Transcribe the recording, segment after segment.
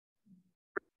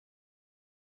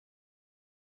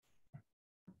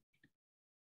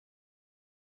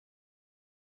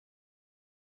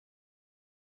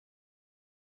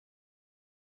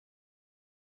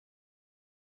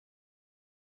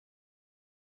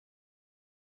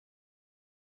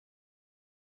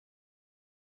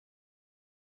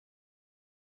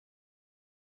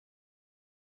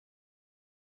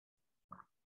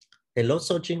Hello,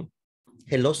 Sochi.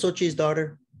 Hello, Sochi's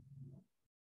daughter.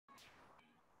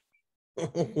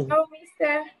 Hello,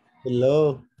 mister.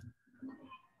 Hello.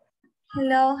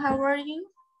 Hello, how are you?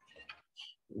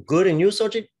 Good, and you,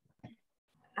 Sochi?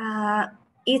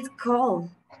 It's cold.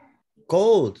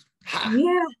 Cold. Ha.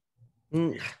 Yeah.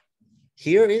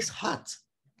 Here is hot.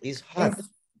 It's hot.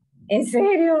 ¿En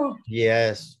serio?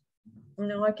 Yes.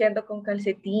 No, aquí ando con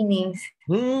calcetines.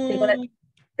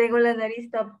 Tengo la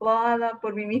nariz tapada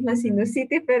por mi misma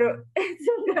sinusitis, pero es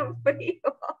un gran frío.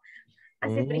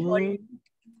 Hace frijol.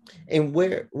 And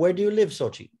where do you live,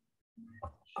 Sochi?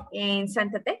 En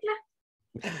Santa Tecla.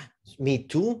 Me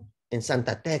too, en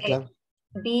Santa Tecla.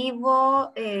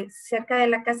 Vivo cerca de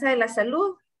la Casa de la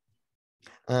Salud.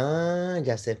 Ah,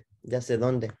 ya sé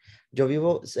dónde. Yo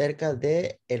vivo cerca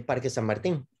de el Parque San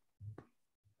Martín.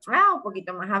 Ah, un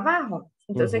poquito más abajo.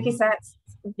 Entonces quizás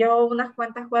yo unas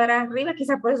cuantas cuadras arriba,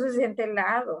 quizás por eso se siente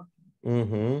helado.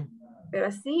 Pero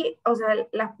así, o sea,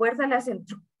 las puertas le hacen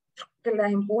que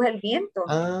las empuja el viento.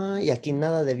 Ah, y aquí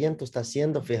nada de viento está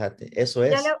haciendo, fíjate. Eso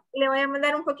Ya es. le voy a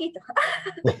mandar un poquito.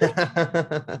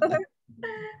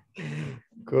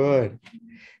 Good.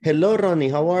 Hello,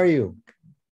 Ronnie. How are you?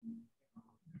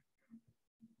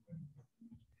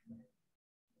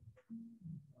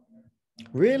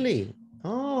 Really?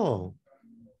 Oh.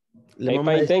 Le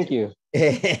vamos a decir. Thank you.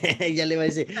 Ya le iba a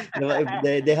decir.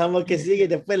 Dejamos que siga y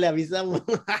después le avisamos.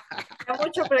 Ya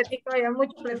mucho platico,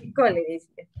 le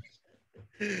dice.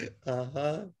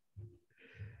 Ajá.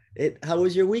 How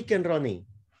was your weekend, Ronnie?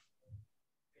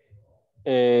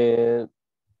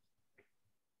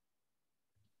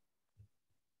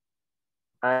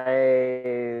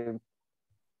 I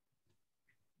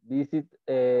visited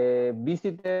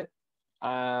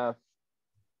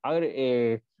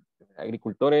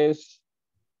agricultores.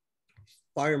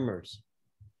 Farmers.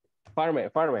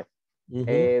 Farmer.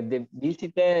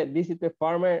 Visited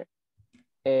farmer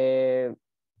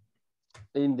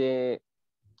in the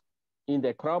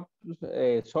crop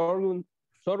sorghum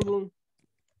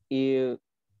y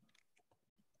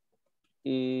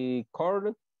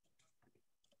corn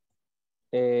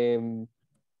en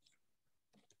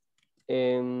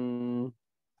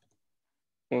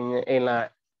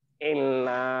la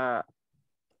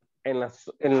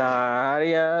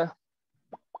área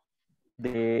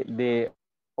de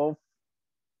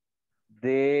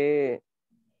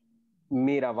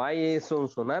Miravalle,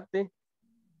 Sonsonate,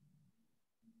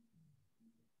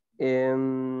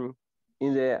 in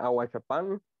the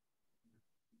Aguachapán.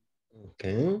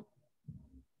 Okay.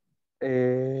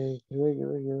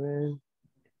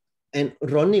 And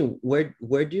Ronnie, where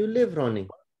do you live, Ronnie?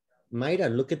 Mayra,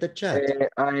 look at the chat.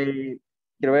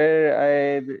 Quiero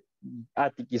ver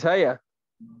Atiquizaya.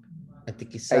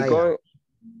 Atiquizaya.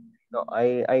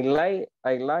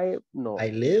 I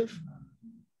live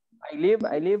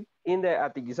in the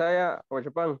Atiquizaya,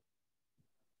 Aguachapán.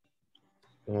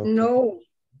 Okay. No.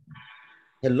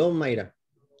 Hello, Mayra.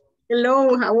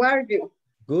 Hello, how are you?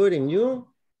 Good, and you?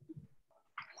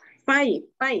 Fine.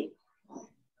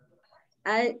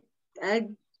 I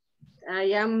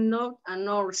am not a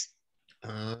nurse.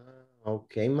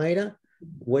 Okay, Mayra.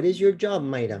 What is your job,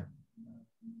 Mayra?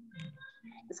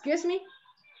 Excuse me?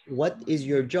 What is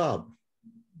your job?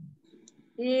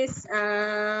 Is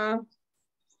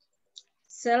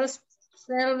sales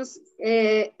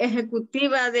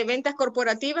ejecutiva de ventas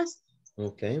corporativas.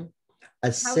 Okay.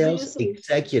 A sales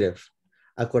executive.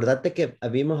 Acordate que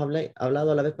habíamos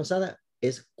hablado la vez pasada.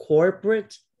 Es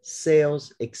corporate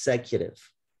sales executive.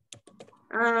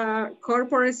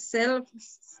 Corporate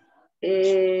sales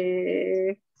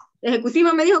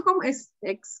ejecutiva me dijo cómo es.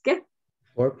 ¿Qué?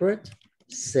 Corporate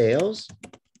sales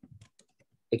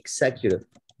executive.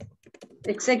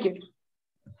 Executive.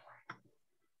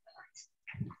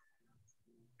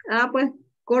 Pues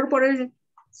corporate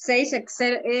sales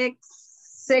executive.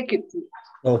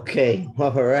 Okay,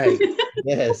 all right.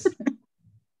 Yes.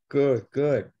 Good.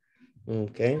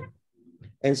 Okay.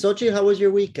 And Sochi, how was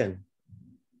your weekend?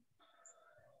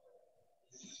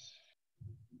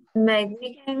 My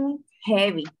weekend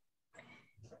heavy.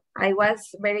 I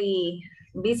was very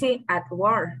busy at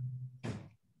work.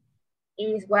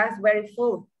 It was very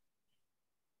full.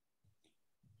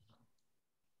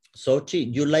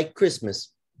 Sochi, you like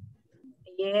Christmas?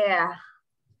 Yeah.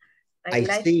 I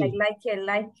like it.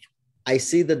 I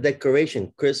see the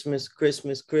decoration. Christmas.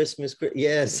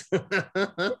 Yes.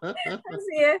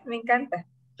 Así es, me encanta.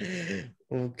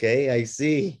 Okay, I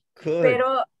see. Good.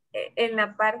 Pero en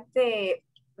la parte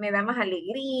me da más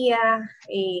alegría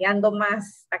y ando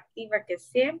más activa que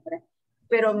siempre,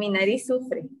 pero mi nariz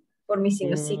sufre por mi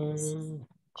sinusitis.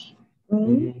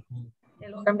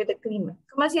 Los cambios de clima.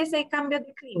 ¿Cómo así ese cambio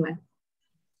de clima?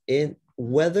 In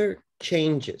weather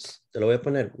changes. Te lo voy a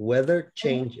poner. Weather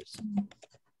changes.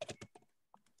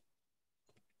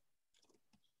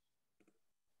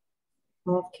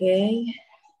 Okay.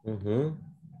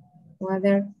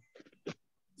 Weather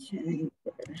changes.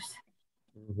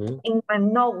 In my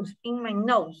nose.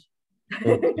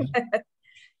 Okay.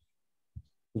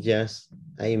 Yes,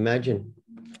 I imagine.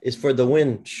 It's for the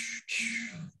wind.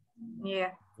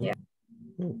 Yeah.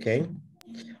 Okay.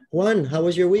 Juan, how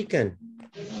was your weekend?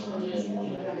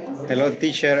 Hello,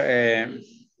 teacher.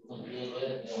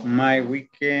 My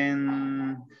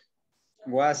weekend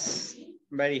was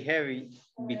very heavy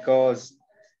because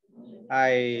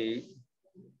I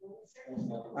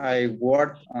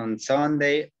worked on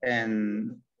Sunday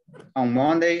and on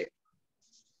Monday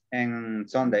and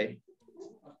Sunday.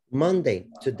 Monday.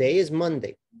 Today is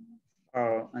Monday.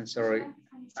 Oh, I'm sorry.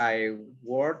 I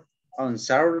worked on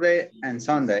Saturday and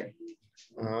Sunday.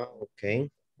 Okay.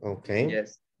 Okay.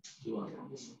 Yes.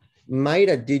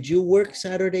 Mayra, did you work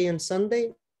Saturday and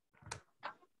Sunday?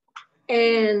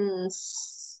 And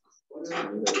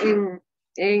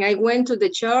I went to the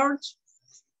church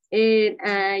and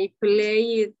I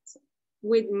played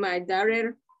with my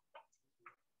daughter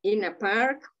in a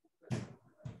park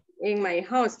and my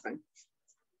husband.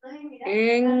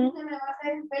 And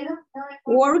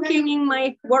working in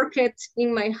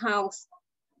my house.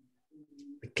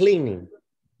 Cleaning.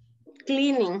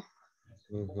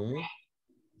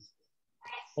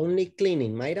 Only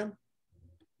cleaning, Mayra?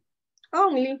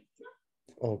 Only.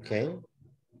 Okay.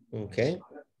 Okay.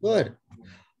 Good.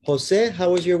 Jose, how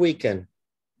was your weekend?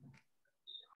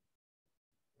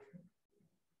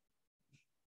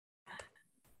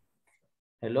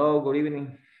 Hello, good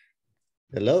evening.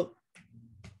 Hello.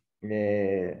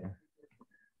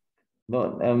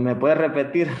 No, ¿me puede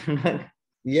repetir?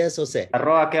 Yes, Jose.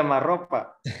 Arroba quema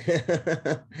ropa.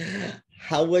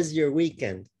 How was your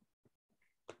weekend?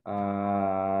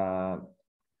 A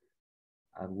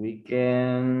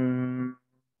weekend.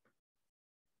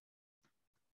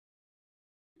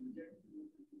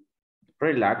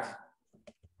 Relax.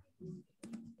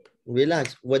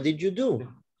 Relax. What did you do?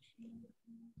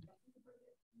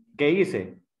 ¿Qué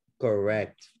hice?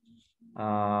 Correct.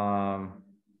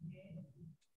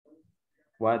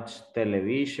 Watch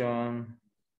television.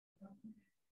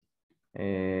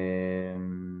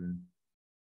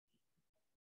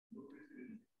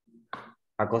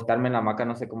 Acostarme en la hamaca,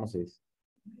 no sé cómo se dice.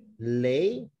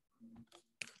 Lay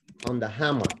on the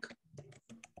hammock.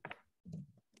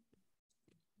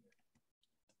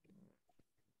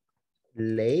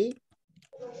 Lay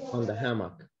on the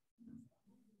hammock.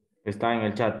 Está en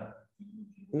el chat.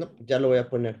 No, ya lo voy a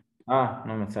poner. Ah,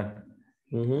 no me sale.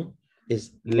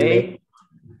 Is Lay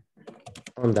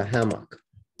on the hammock.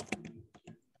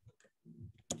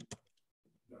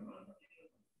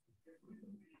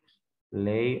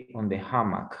 Lay on the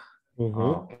hammock.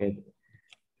 Okay.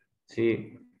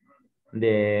 Sí.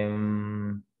 De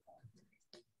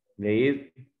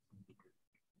ir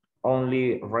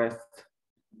only rest.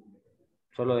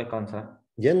 Solo descansar.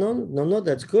 Yeah, no,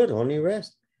 that's good. Only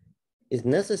rest. It's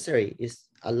necessary. It's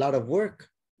a lot of work.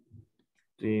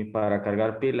 Sí, para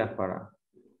cargar pilas, para.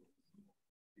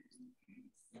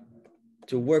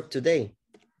 To work today.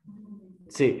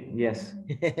 Sí, yes.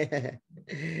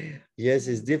 Yes,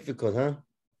 it's difficult, huh?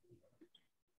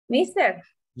 Mister.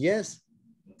 Yes.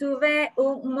 Tuve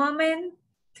un moment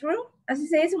true. Así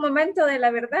se dice, un momento de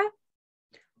la verdad.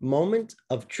 Moment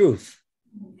of truth.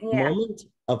 Yeah. Moment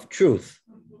of truth.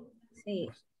 Sí.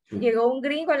 Llegó un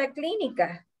gringo a la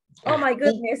clínica. Oh my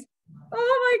goodness. Oh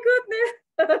my goodness.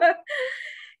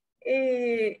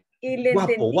 y le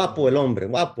Guapo el hombre,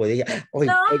 guapo. Dije, hoy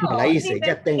no, ya la hice,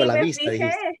 ya tengo la vista.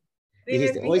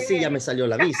 Dijiste, hoy sí ya me salió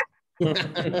la vista.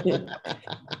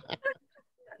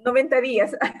 90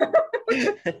 días.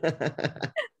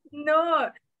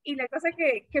 No, y la cosa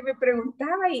que me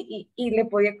preguntaba y le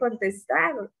podía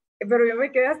contestar, pero yo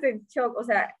me quedé hasta en shock, o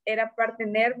sea, era parte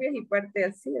nervios y parte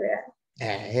así, ¿verdad?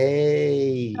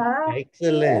 Hey,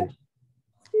 excellent.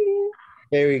 Sí.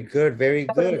 Very good, very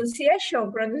good.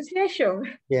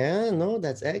 Pronunciation. Yeah, no,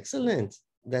 that's excellent.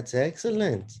 That's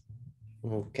excellent.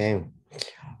 Okay.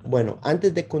 Bueno,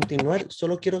 antes de continuar,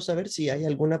 solo quiero saber si hay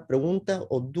alguna pregunta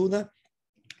o duda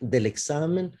del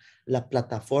examen, la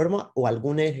plataforma o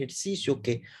algún ejercicio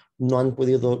que no han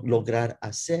podido lograr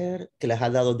hacer, que les ha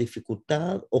dado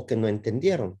dificultad o que no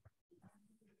entendieron.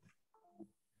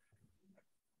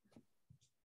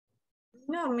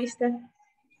 No, mister.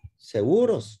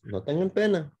 Seguros, no tengan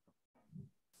pena.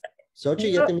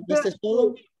 Xochitl, ¿ya terminaste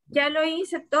todo? Ya lo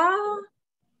hice todo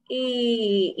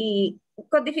y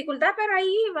Con dificultad, pero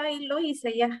ahí iba y lo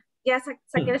hice ya. Ya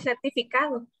saqué el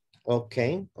certificado.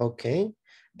 Okay, okay.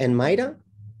 And Mayra?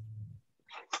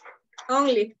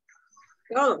 Only.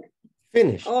 Oh,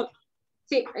 Finish. oh.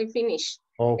 Sí, I finish.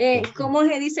 Okay. ¿Cómo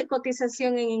se dice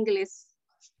cotización en inglés?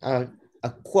 A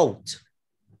quote.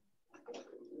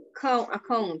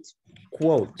 Account.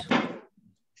 Quote.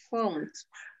 Quote.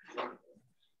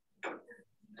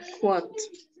 Quote.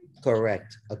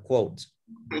 Correct. A quote.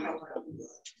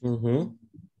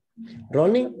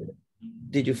 Ronnie,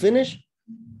 did you finish?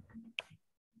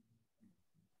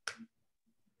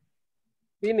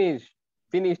 Finish,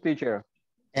 teacher.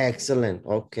 Excellent.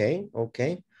 Okay,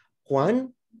 okay.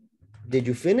 Juan, did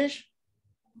you finish?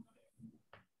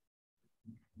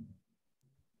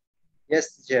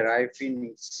 Yes, teacher, I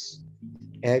finished.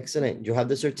 Excellent. You have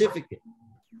the certificate.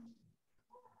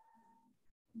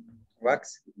 What?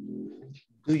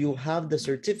 Do you have the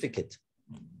certificate?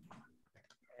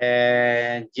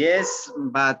 Yes,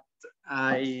 but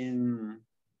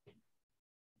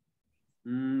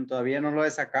todavía no lo he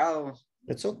sacado.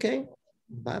 It's okay.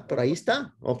 Va, por ahí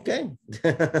está. Okay.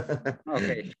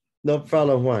 Okay. No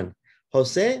problem, Juan.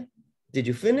 Jose, did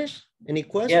you finish? Any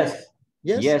questions? Yes.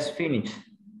 Yes. Yes, finish.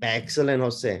 Excellent,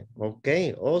 Jose.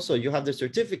 Okay. Also, you have the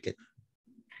certificate.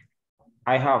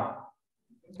 I have.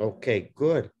 Okay,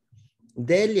 good.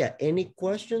 Delia, any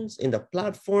questions in the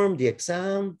platform, the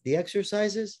exam, the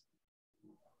exercises?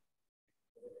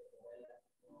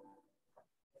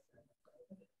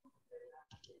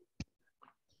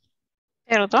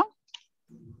 ¿Perdón?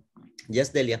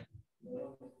 Yes, Delia.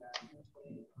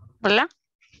 ¿Hola?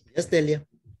 Yes, Delia.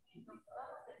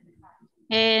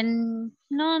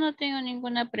 No, no tengo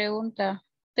ninguna pregunta.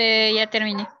 Ya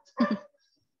terminé.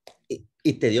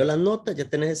 ¿Y te dio la nota? ¿Ya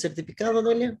tenés el certificado,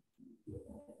 Delia?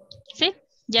 Sí,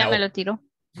 ya me lo tiró.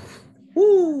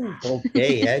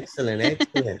 Okay, excellent,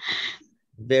 excellent.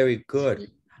 Very good.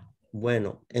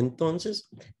 Bueno, entonces,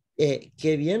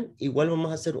 qué bien. Igual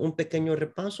vamos a hacer un pequeño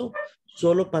repaso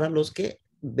solo para los que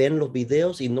ven los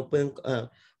videos y no pueden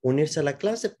unirse a la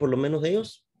clase. Por lo menos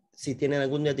ellos, si tienen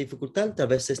alguna dificultad, tal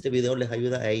vez este video les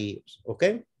ayuda a ellos.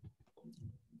 Okay?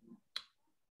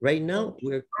 Right now,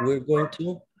 we're going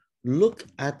to look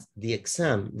at the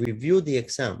exam, review the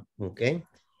exam. Okay?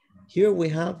 Here we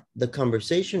have the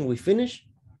conversation we finished.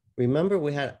 Remember,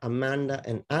 we had Amanda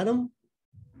and Adam,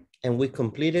 and we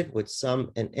completed with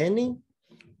some and any,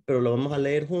 pero lo vamos a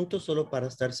leer juntos solo para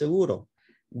estar seguro.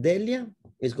 Delia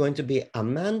is going to be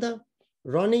Amanda.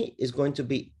 Ronnie is going to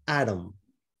be Adam.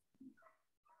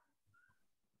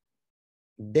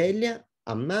 Delia,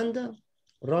 Amanda,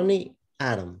 Ronnie,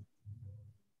 Adam.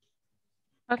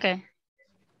 Okay.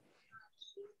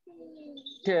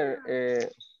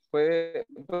 ¿Puede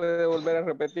volver a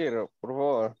repetir, por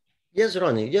favor? Yes,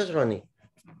 Ronnie. Yes, Ronnie.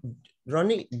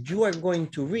 Ronnie, you are going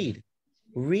to read.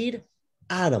 Read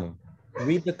Adam.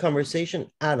 Read the conversation,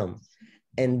 Adam.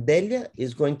 And Delia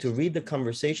is going to read the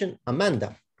conversation,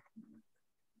 Amanda.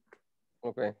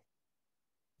 Okay.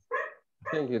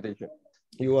 Thank you, teacher.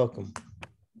 You're welcome.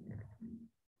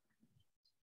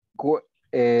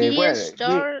 The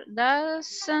store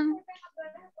doesn't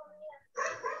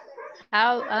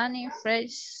have any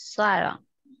fresh salad.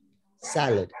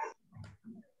 Salad.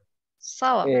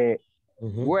 Salad.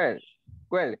 Well,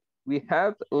 we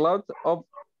have lots of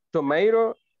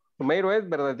tomato. Tomato es,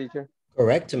 ¿verdad, teacher?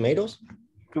 Correct, tomatoes.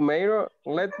 Tomato,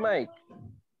 let's make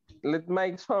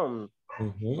some.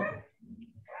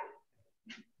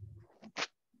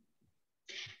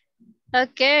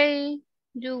 Okay,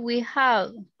 do we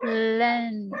have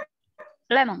lemon?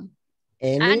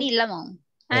 Any lemon?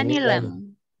 Any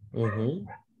lemon?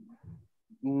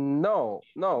 No,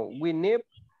 we need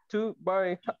to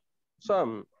buy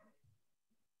some.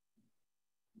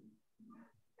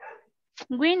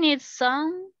 We need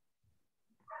some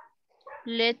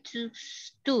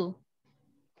lettuce too.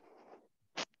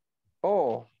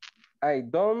 Oh, I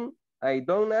don't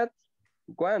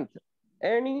want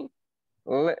any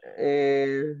lettuce.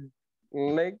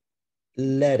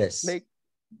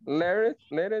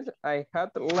 Lettuce. I had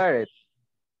lettuce.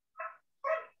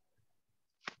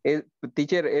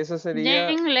 Teacher, eso sería.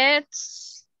 Then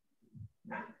let's.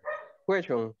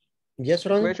 Question. Yes,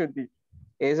 Ron. Question.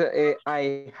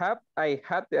 I had,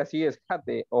 así es,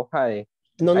 jate o jade.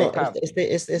 No,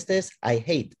 este es I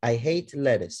hate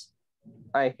lettuce.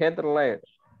 I hate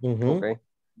lettuce. Okay.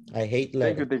 I hate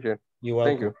lettuce. Thank you, teacher. You're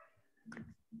welcome. Thank you.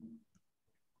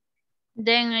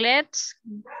 Then let's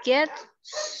get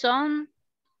some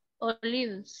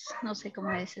olives. No sé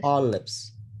cómo es eso.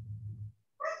 Olives.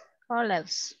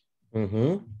 Olives.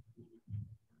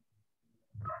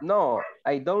 No,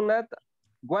 I do not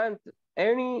want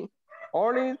any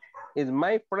olives Is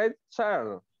my friend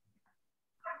Charles.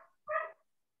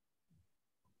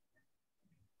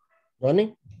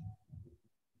 Ronnie?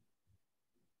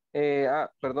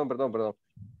 Perdón.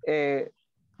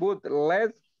 But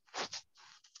let's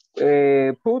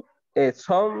put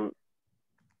some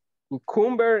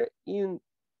cucumber in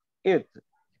it.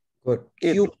 Good.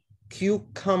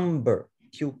 Cucumber.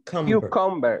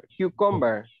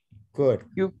 Good.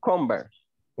 Cucumber.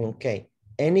 Okay.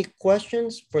 Any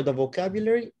questions for the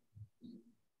vocabulary?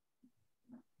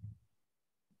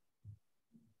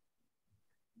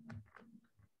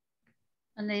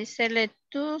 Donde dice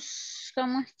lettuce,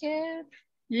 ¿cómo es que?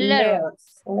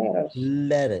 Lettuce.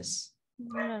 Lettuce.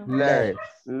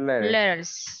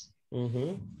 Letters.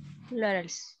 Mhm.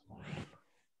 Letters.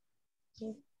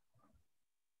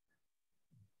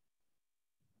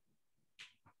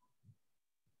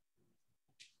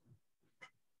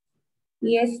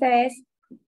 Y esa es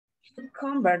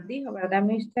cucumber, dijo, ¿verdad,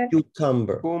 mister?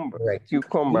 Cucumber. Right.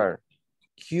 Cucumber.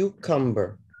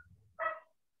 Cucumber.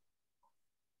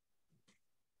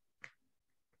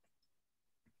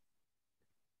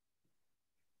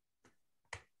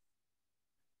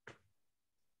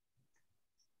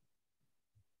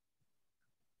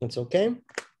 It's okay?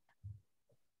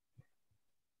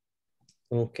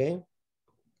 Okay.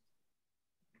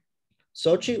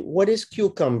 Sochi, what is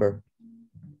cucumber?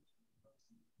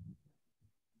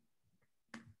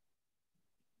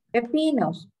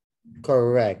 Pepinos.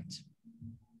 Correct.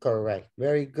 Correct.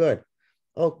 Very good.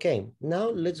 Okay, now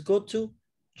let's go to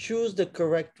choose the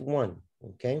correct one.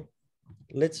 Okay,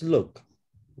 let's look.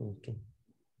 Okay.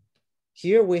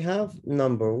 Here we have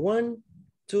number 1,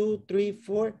 2, 3,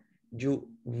 4. You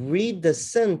read the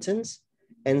sentence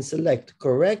and select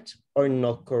correct or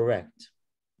not correct.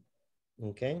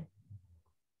 Okay.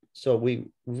 So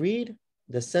we read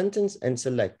the sentence and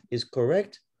select is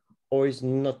correct or is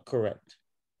not correct.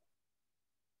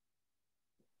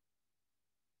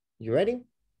 You ready?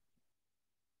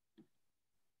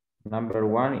 Number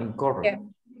 1, incorrect.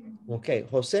 Yeah. Okay,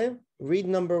 Jose, read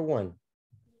number 1.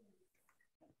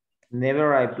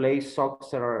 Never I play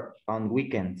soccer on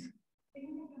weekends.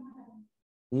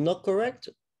 Not correct,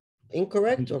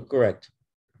 incorrect or correct?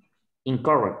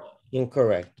 Incorrect.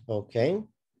 Incorrect, okay.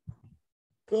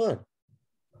 Good.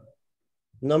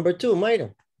 Number 2,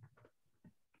 Mayra.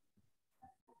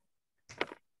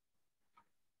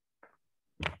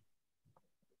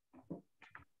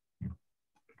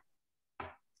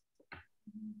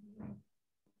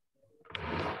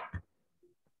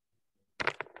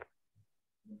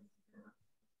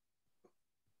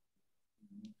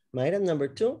 Mayra, number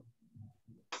 2.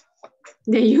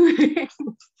 They usually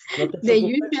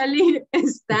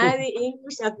preocupes. study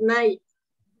English at night.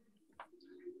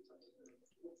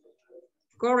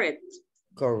 Correct.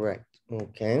 Correct,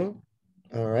 okay.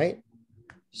 All right.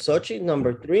 Sochi,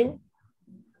 number 3.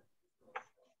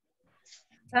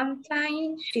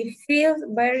 Sometimes she feels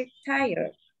very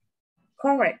tired.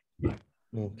 Correct.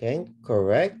 Okay,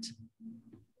 correct.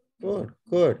 Good,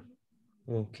 good.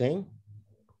 Okay.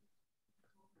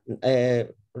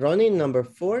 Ronnie, number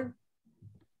 4.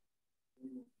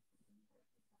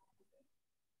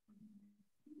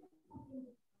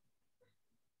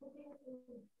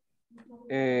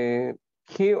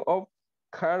 He of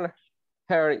call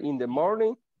her in the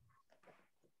morning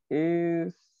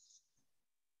is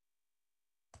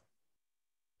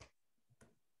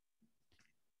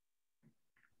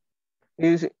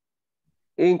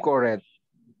incorrect.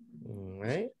 All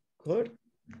right, good.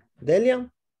 Delia?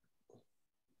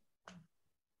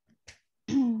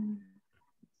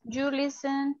 You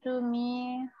listen to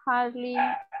me hardly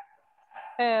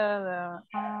ever.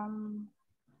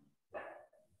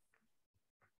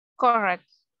 Correct.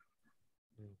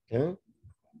 Okay.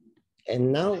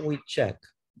 And now we check.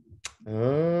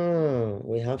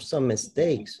 We have some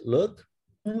mistakes. Look.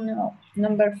 No.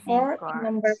 Number 4 and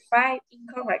number 5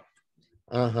 incorrect.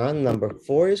 Number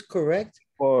 4 is correct.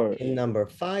 4. And number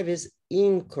 5 is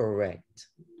incorrect.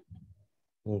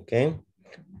 Ok.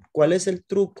 ¿Cuál es el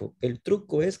truco? El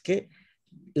truco es que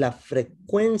la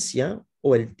frecuencia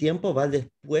o el tiempo va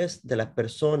después de la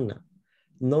persona.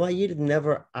 No va a ir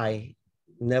never I,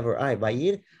 va a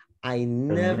ir I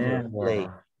never play.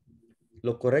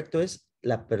 Lo correcto es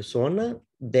la persona,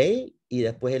 they, y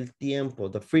después el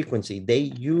tiempo, the frequency,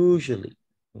 they usually,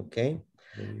 ¿ok?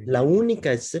 La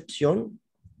única excepción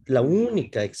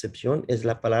es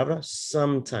la palabra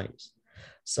sometimes.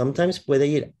 Sometimes puede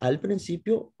ir al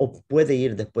principio o puede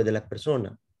ir después de la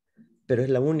persona, pero es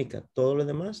la única. Todo lo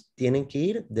demás tienen que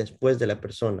ir después de la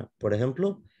persona. Por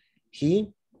ejemplo,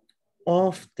 he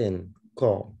often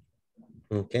call,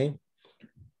 ¿ok?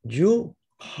 You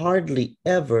hardly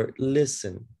ever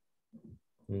listen.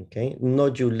 Okay,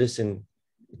 not you listen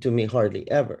to me hardly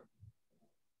ever.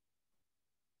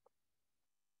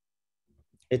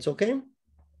 It's okay?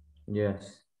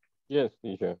 Yes. Yes,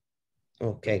 teacher.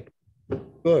 Okay,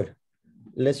 good.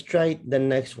 Let's try the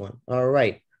next one. All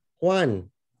right, Juan,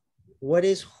 what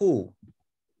is who?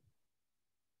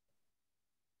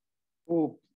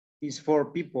 Who is for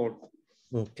people.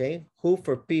 Okay, who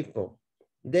for people?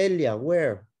 Delia,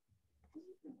 where?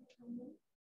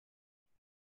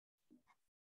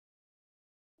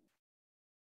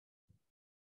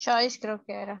 Choice creo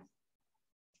que era.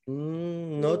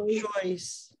 No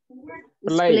choice.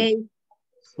 Play.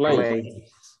 Play.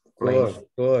 Place. Good, Place.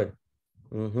 good.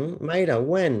 Mayra,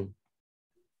 when?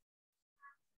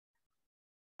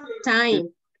 Time.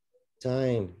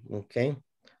 Time, okay.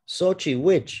 Sochi,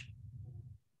 which?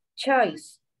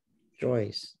 Choice.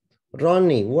 Choice.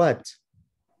 Ronnie, what?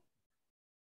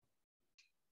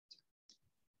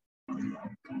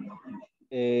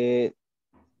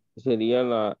 Sería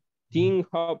la Team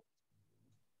Hub.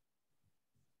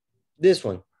 This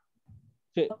one.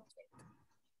 Sí.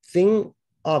 Thing,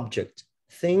 object.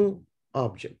 Thing,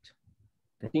 object.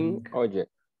 Team Object.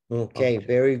 Okay,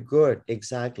 very good.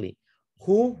 Exactly.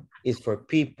 Who is for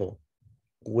people.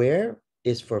 Where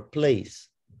is for place.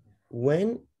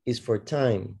 When is for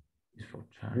time. Is for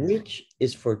time. Which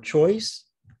is for choice.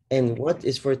 And what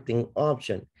is for thing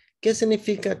option. ¿Qué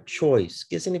significa choice?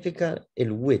 ¿Qué significa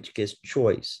el which, que es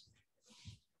choice?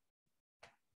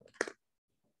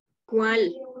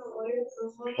 ¿Cuál?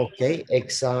 Ok,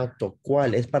 exacto.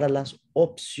 ¿Cuál? Es para las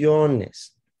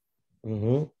opciones.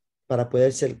 Para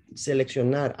poder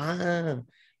seleccionar. Ah,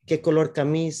 ¿qué color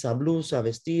camisa, blusa,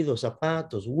 vestido,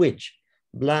 zapatos? Which?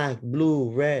 Black,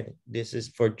 blue, red. This is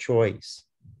for choice.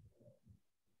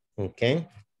 Okay.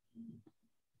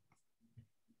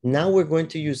 Now we're going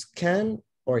to use can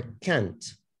or can't.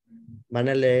 Van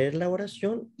a leer la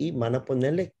oración y van a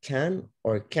ponerle can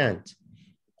or can't.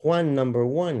 Juan, number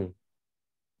one.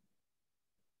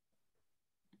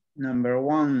 Number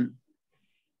one.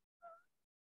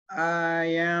 I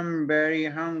am very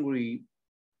hungry.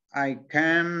 I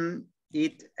can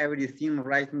eat everything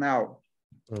right now.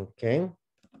 Okay,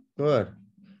 good.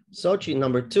 Sochi,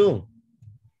 number two.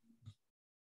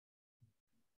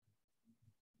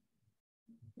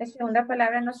 La segunda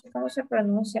palabra no sé cómo se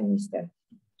pronuncia, mister.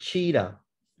 Cheetah.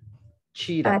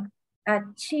 Cheetah. A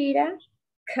cheetah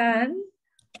can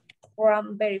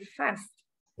run very fast.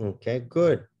 Okay,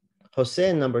 good.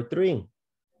 Jose, number three.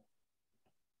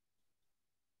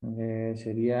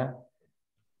 Sería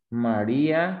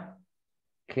María,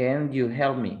 can you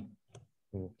help me?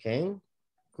 Okay,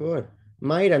 good.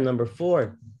 Mayra, number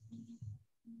four.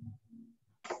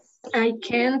 I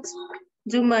can't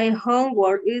do my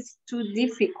homework. It's too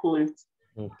difficult.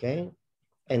 Okay.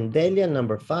 And Delia,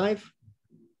 number five.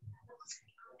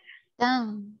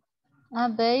 Can a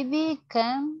baby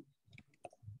can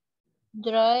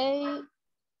drive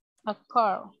a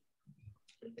car.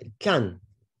 Can.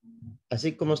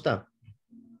 Así como está.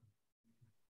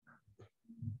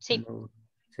 Sí.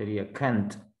 Sería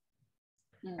can't.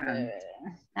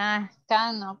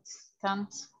 Cannot.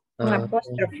 Can't. Un Ah,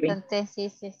 apóstrofe. Sí.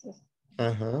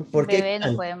 ajá. ¿Por qué Bebé no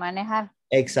can? puede manejar.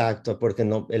 Exacto, porque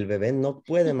no, el bebé no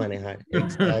puede manejar.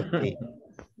 Exactly.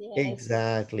 Yes.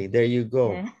 Exactly. There you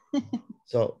go. Yeah.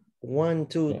 So 1,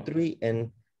 2, 3,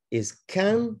 and is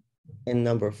can, and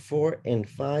number 4 and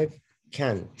 5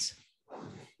 can't.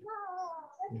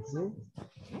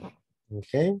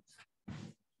 Okay.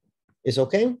 It's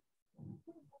okay?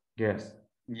 Yes.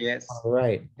 Yes. All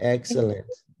right. Excellent.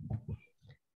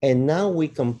 And now we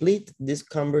complete this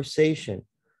conversation.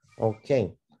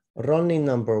 Okay. Ronnie,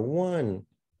 number 1.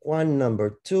 Juan,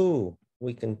 number 2.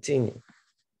 We continue.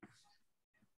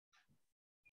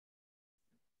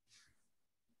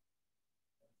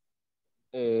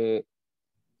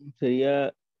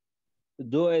 Sería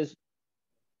do es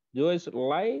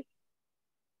light.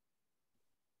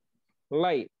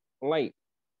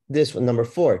 This one, number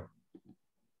 4.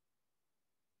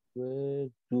 Where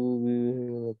do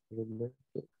we...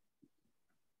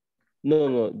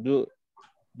 No,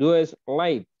 do es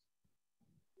light.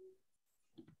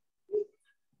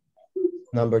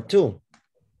 Number 2.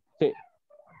 Sí.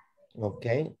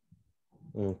 Okay.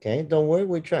 Okay, don't worry,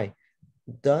 we try.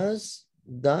 Does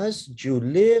you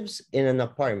lives in an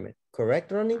apartment,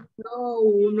 correct, Ronnie?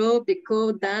 No,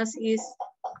 because that is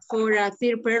for a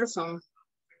third person.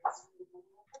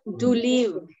 Do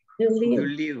live. Do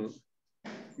live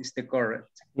is the correct.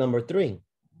 Number 3.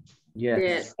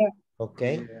 Yes.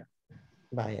 Okay. Yeah.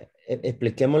 Vaya,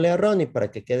 expliquémosle a Ronnie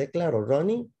para que quede claro.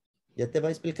 Ronnie, ya te va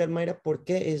a explicar Mayra por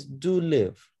qué es do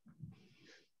live.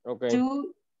 Okay.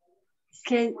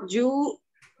 Can you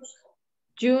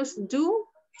use, do,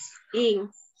 in,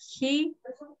 he,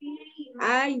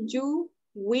 I, you,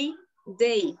 we,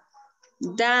 they,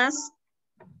 does,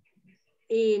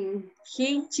 in,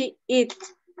 he, she, it.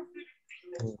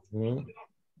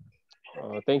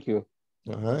 Thank you.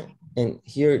 And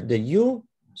here the you,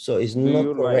 so it's Do not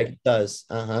you correct. like? Does.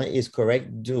 It's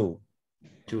correct. Do.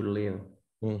 To live.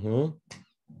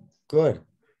 Good.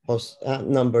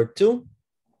 Number 2.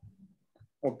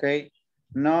 Okay.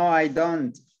 No, I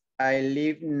don't. I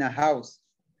live in a house.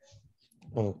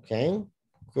 Okay.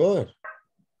 Good.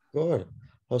 Good.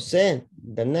 Jose,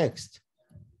 the next.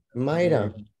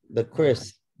 Mayra, the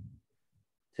Chris.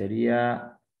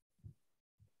 Sería,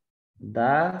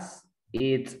 does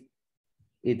it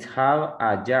have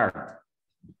a yard?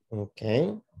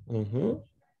 Okay.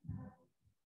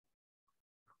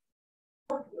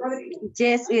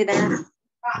 Yes, it does.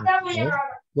 Okay.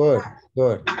 Good.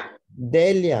 Good.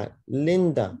 Delia,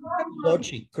 Linda,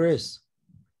 Sochi, Chris.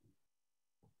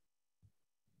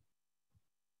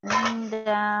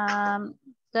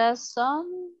 The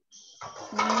song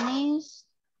means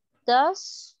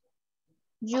does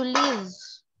you live?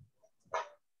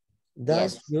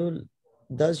 Does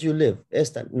you live?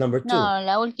 Esta, number 2. No,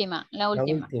 la última. La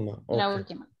última. Okay. La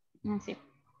última. Sí.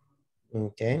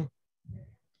 Okay.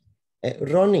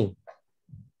 Ronnie.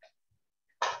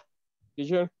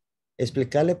 Teacher.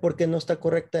 Explícale por qué no está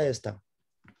correcta esta.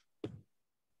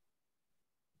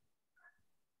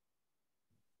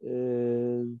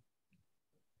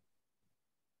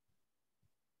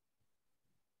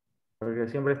 Porque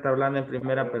siempre está hablando en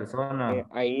primera persona.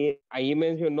 Ahí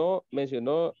mencionó,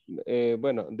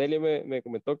 bueno, Delia me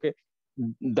comentó que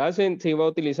doesn't se iba a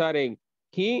utilizar en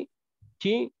he,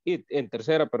 she, it, en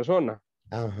tercera persona.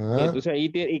 Entonces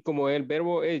ahí, y como el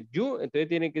verbo es you, entonces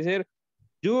tiene que ser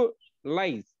you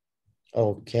like.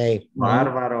 Ok.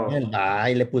 Bárbaro.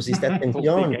 Ay, le pusiste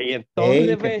atención. Y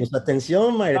entonces, te puso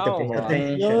atención, Mayra, te puso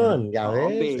atención. Ya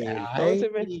ves. Entonces,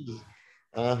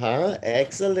 Ajá,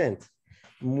 excelente.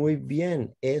 Muy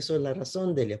bien. Eso es la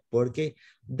razón, Delia, porque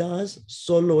does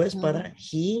solo es para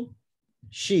he,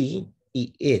 she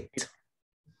y it.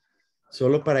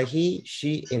 Solo para he,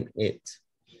 she, and it.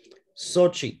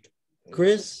 Xochitl,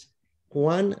 Chris,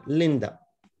 Juan, Linda.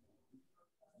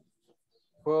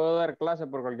 Puedo dar clase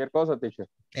por cualquier cosa, teacher.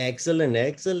 Excellent,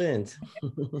 excellent.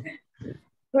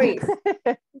 Chris,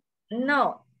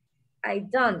 no, I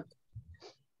don't.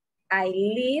 I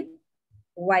live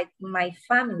with my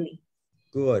family.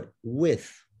 Good. With.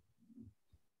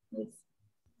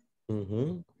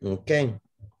 Okay.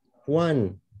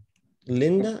 Juan,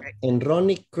 Linda, and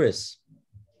Ronnie, Chris.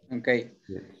 Okay.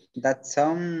 That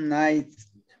sounds nice.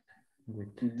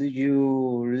 Do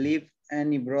you live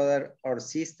any brother or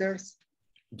sisters?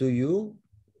 Do you?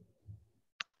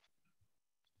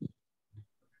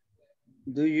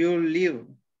 Do you live?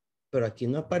 Pero aquí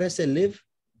no aparece live.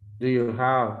 Do you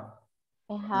have?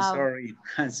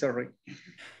 I'm sorry.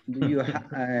 Do you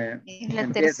have? La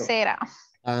tercera.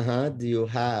 Do you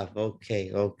have?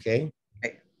 Okay.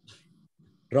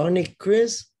 Ronnie,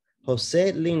 Chris,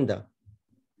 Jose, Linda.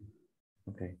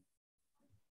 Okay.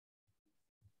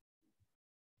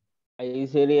 Ahí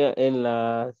sería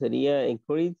en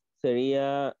Chris,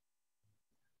 sería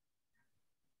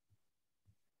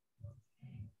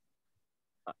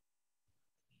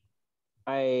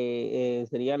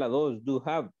sería la 2, do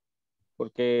have,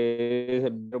 porque es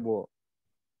el verbo.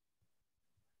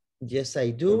 Yes,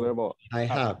 I do. I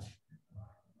have.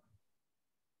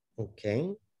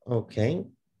 Okay.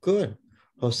 Good.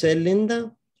 Jose,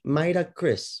 Linda, Mayra,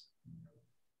 Chris.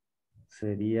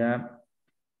 Sería,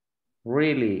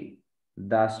 really,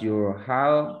 does your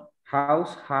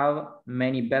house have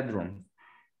many bedrooms?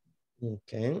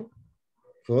 Okay.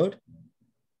 Good.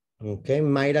 Okay.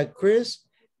 Mayra, Chris,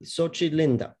 Xochitl,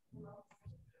 Linda.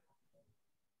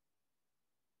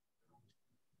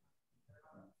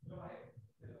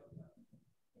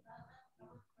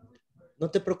 No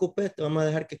te preocupes, te vamos a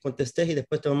dejar que contestes y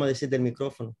después te vamos a decir del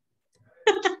micrófono.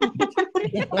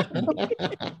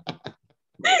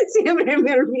 Siempre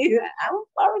me olvida.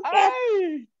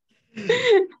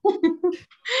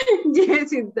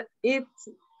 Yes,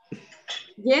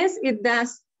 it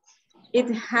does.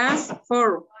 It has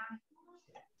 4.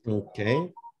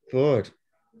 Okay, good.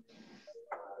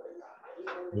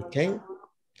 Okay.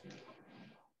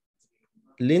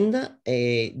 Linda,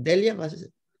 Delia, vas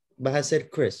a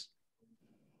ser Chris.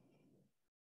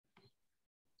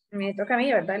 Me toca a mí,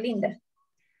 ¿verdad, Linda?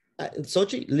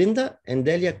 Sochi, Linda, and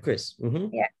Delia, Chris.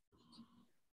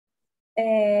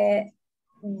 Yeah.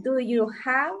 Do you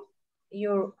have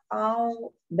your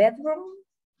own bedroom?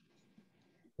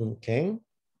 Okay,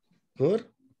 good.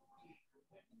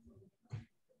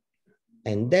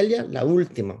 En Delia, la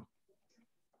última.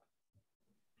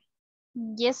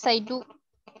 Yes, I do.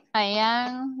 I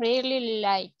am really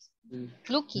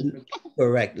lucky.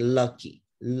 Correct. Lucky.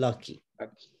 Lucky.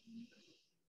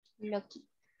 Lucky.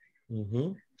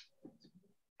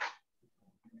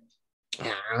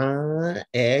 Ah,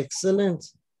 excellent.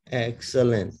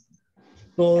 Excellent.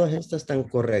 Todas estas están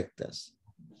correctas.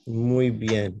 Muy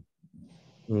bien.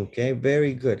 Ok,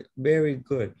 very good. Very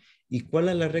good. ¿Y cuál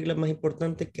es la regla más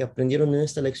importante que aprendieron en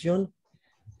esta lección?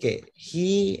 Que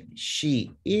he,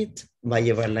 she, it va a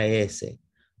llevar la S.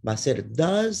 Va a ser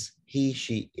does, he,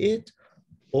 she, it,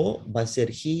 o va a ser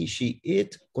he, she,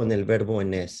 it con el verbo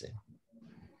en S.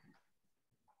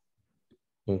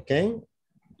 Okay.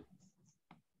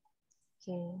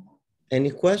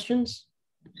 Any questions?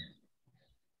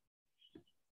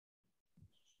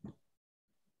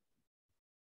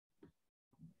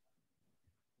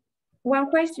 One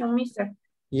question, mister.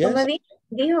 Yes. Como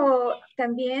dijo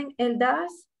también el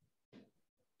does,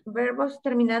 verbos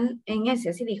terminan en S,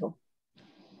 así dijo.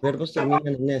 Verbos terminan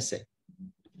en S.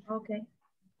 Ok.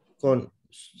 Con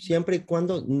siempre y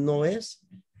cuando no es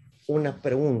una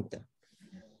pregunta.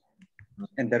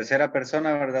 En tercera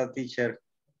persona, ¿verdad, teacher?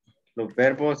 Los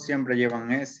verbos siempre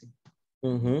llevan S.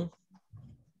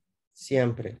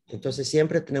 Siempre. Entonces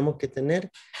siempre tenemos que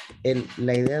tener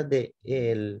la idea de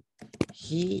el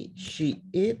he, she,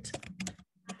 it,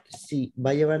 si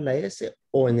va a llevar la S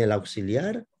o en el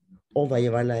auxiliar o va a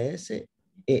llevar la S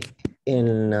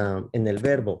en el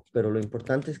verbo. Pero lo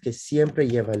importante es que siempre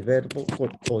lleva el verbo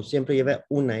o siempre lleva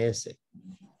una S.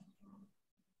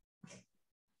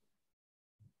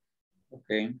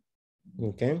 Okay.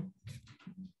 Okay.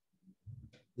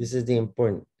 This is the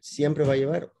important. Siempre va a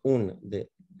llevar una de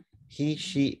he,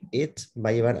 she, it, va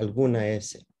a llevar alguna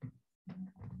S.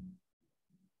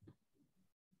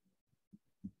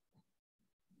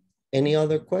 Any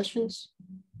other questions?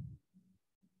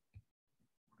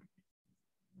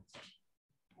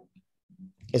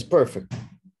 It's perfect.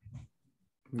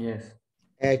 Yes.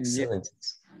 Excellent.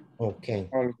 Yes. Okay.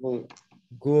 All good.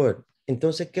 Good.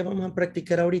 Entonces, ¿qué vamos a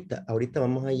practicar ahorita? Ahorita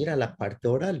vamos a ir a la parte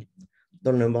oral,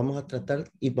 donde vamos a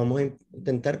tratar y vamos a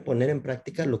intentar poner en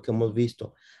práctica lo que hemos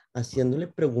visto, haciéndole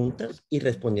preguntas y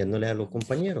respondiéndole a los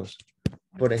compañeros.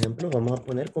 Por ejemplo, vamos a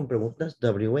poner con preguntas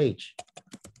WH.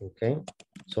 Okay.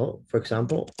 So, for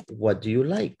example, what do you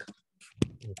like?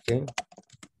 Okay.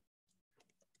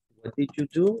 What did you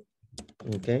do?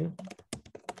 Okay.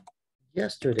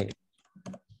 Yesterday.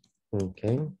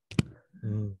 Okay.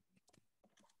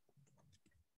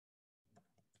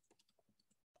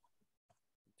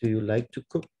 Do you like to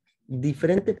cook?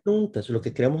 Diferentes preguntas. Lo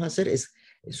que queremos hacer es,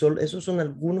 esos son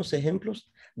algunos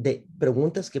ejemplos de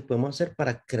preguntas que podemos hacer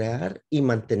para crear y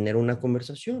mantener una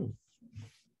conversación.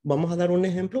 Vamos a dar un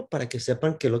ejemplo para que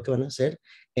sepan qué es lo que van a hacer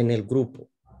en el grupo.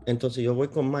 Entonces yo voy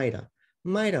con Mayra.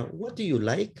 Mayra, what do you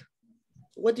like?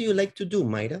 What do you like to do,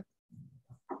 Mayra?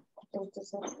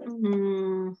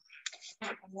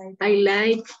 I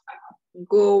like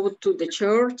go to the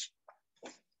church.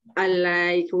 I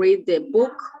like read the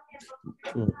book.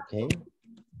 Okay.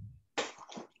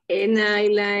 And I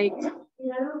like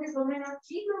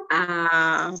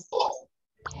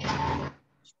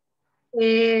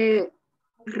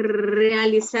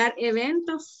realizar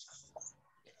eventos.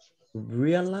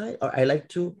 I like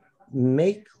to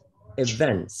make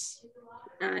events.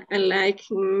 I like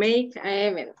make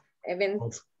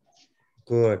events.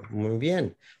 Good, muy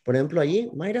bien. Por ejemplo,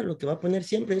 allí, Mayra, lo que va a poner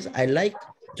siempre es I like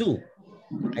to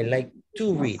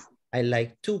read. I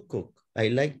like to cook. I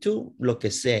like to lo que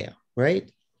sea, right?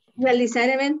 Realizar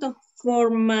eventos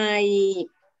for my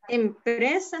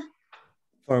empresa.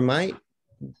 For my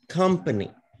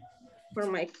company. For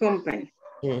my company.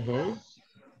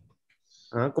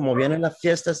 Como vienen las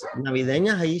fiestas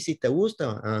navideñas, ahí sí te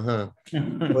gusta. Ajá.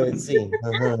 Pues sí.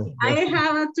 Ajá. I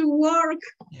have to work.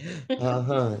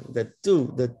 Ajá. The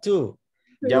two.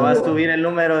 Ya va a subir el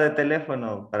número de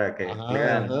teléfono para que le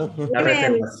hagan las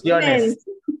reservaciones.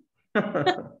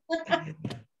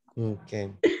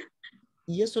 Okay.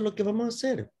 Y eso es lo que vamos a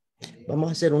hacer. Vamos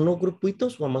a hacer unos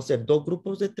grupitos, vamos a hacer 2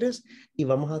 grupos de 3 y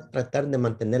vamos a tratar de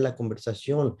mantener la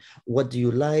conversación. What do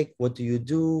you like? What do you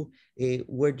do?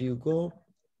 Where do you go?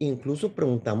 Incluso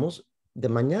preguntamos de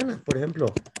mañana, por ejemplo,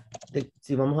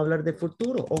 si vamos a hablar de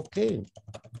futuro. Ok.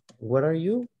 What are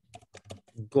you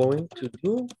going to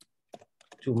do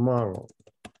tomorrow?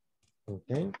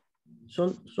 Ok.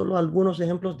 Son solo algunos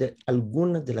ejemplos de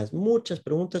algunas de las muchas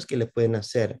preguntas que le pueden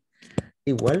hacer.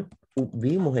 Igual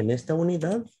vimos en esta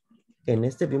unidad,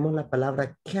 vimos la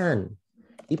palabra can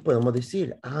y podemos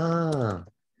decir,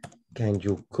 can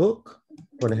you cook?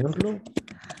 Por ejemplo,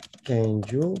 can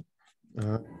you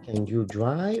Can you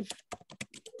drive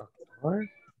a car?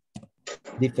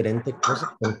 Diferentes cosas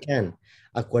con can.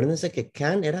 Acuérdense que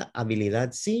can era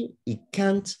habilidad sí y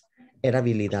can't era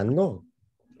habilidad no.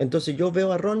 Entonces yo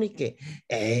veo a Ronnie que,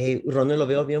 Ronnie lo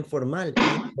veo bien formal.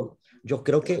 Yo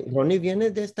creo que Ronnie viene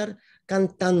de estar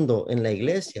cantando en la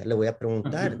iglesia. Le voy a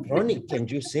preguntar, Ronnie, can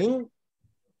you sing?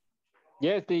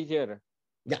 Yes, teacher.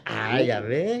 Ya, ya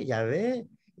ve, ya ve.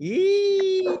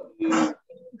 Y,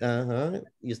 ajá.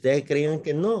 Y ustedes creen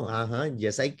que no. Ajá,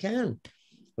 yes, I can.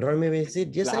 Ronnie me va a decir,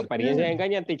 yes, Las I apariencias can.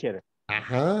 engañan, teacher.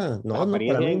 Ajá, Las no, no, para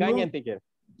apariencias mí engañan, no. teacher.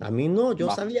 A mí no, yo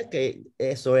Va. sabía que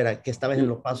eso era, que estabas en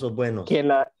los pasos buenos. Que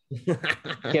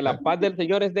la paz del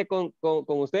Señor esté con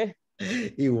usted.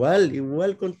 Igual,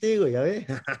 igual contigo, ya ves.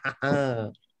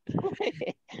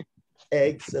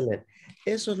 Excelente.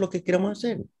 Eso es lo que queremos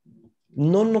hacer.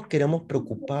 No nos queremos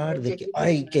preocupar de que,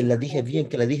 ay, que la dije bien,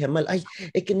 que la dije mal. Ay,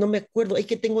 es que no me acuerdo, es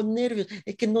que tengo nervios,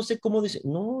 es que no sé cómo decir.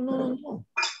 No, no, no, no.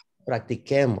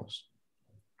 Practiquemos.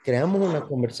 Creamos una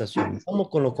conversación. Vamos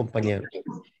con los compañeros.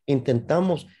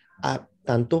 Intentamos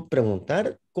tanto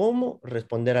preguntar como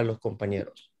responder a los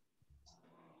compañeros.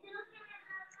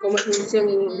 ¿Cómo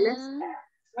funciona en inglés?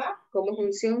 ¿Cómo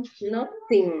funciona?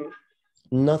 Nothing.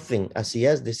 Nothing. Así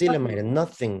es. Decirle, Mayra,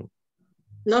 nothing.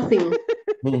 Nothing.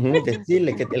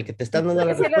 Decirle que el que te está dando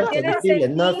la Hoy sí lo respuesta, tiene decirle,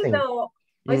 nothing. encendido.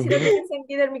 Hoy sí lo tiene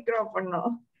encendido el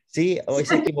micrófono. Sí, hoy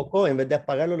se equivocó. En vez de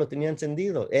apagarlo, lo tenía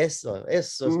encendido. Eso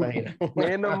es, Mayra.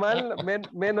 Menos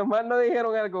mal no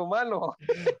dijeron algo malo.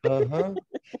 Ajá.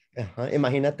 Ajá.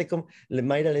 Imagínate cómo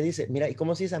Mayra le dice, mira, ¿y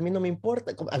cómo si dice? A mí no me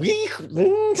importa. ¿Cómo? ¡Hijo!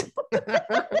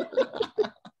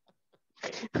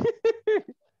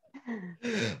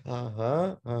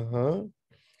 Ajá, ajá.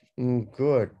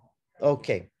 Good.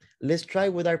 Okay. Let's try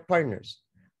with our partners.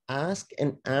 Ask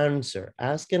and answer.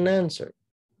 Ask and answer.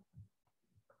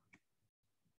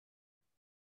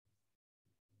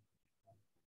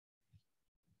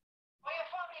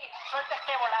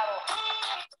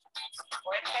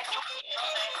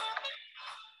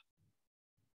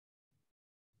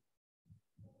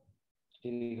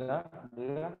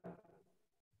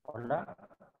 Hola.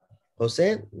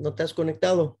 José, ¿no te has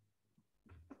conectado?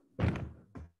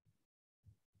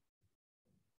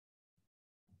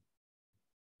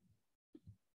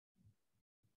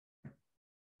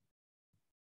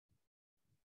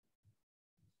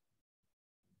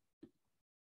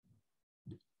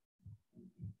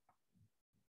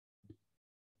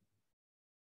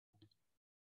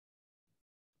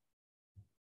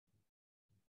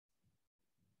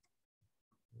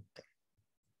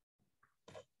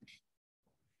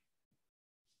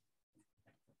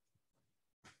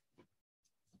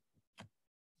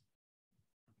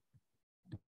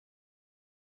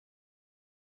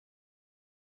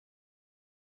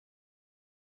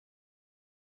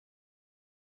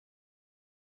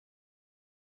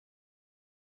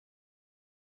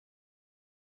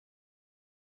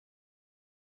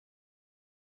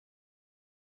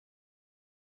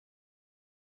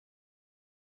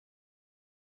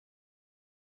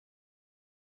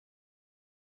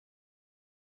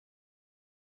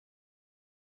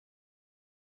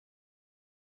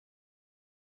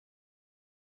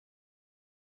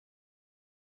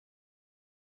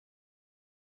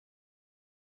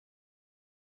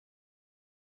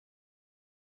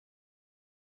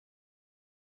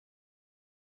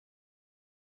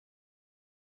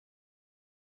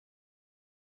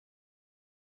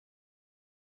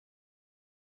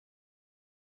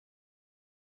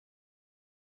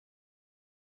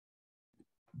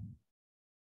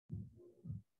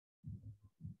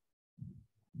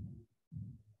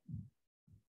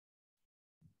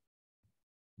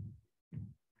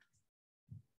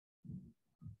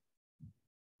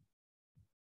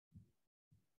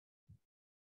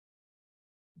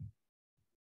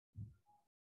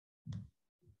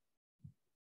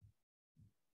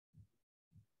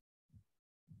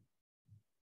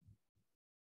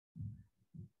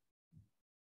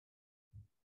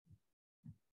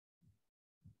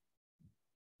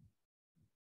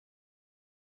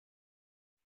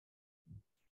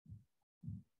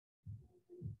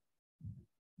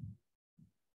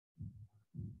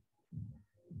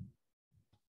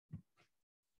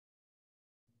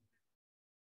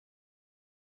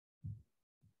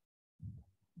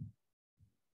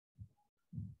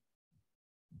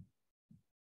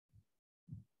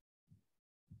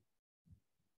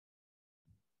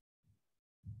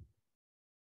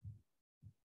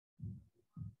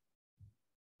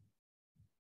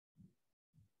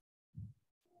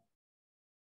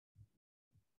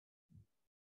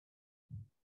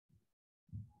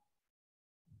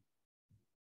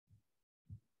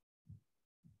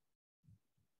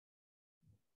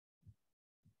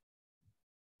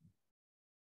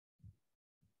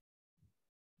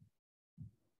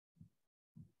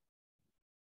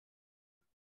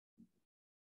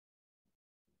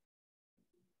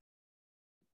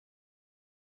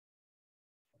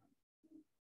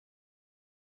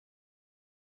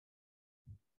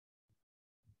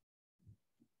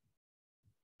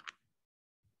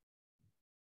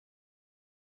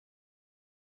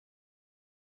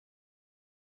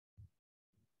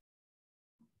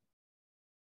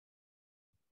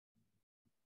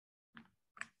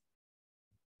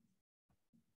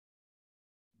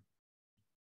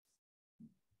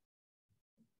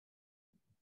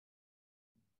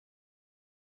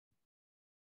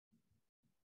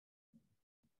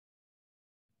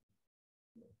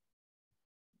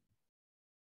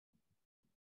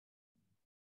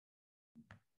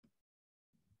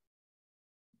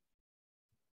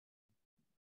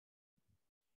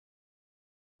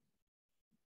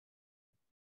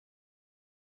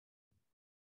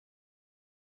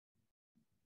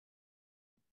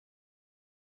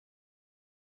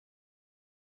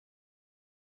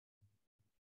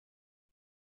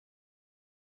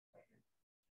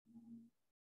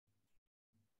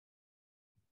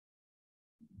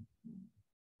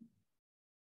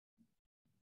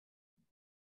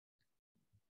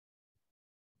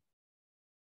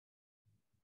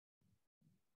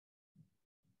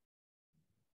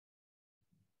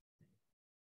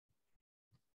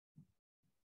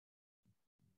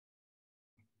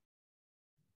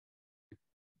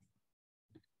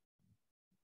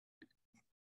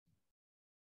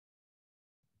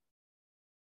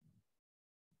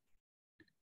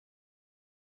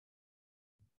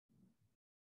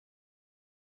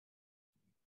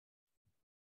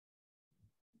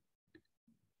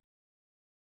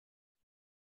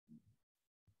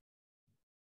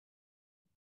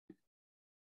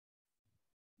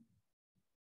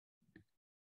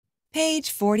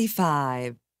 Page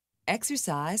 45.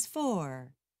 Exercise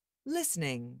 4.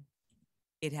 Listening.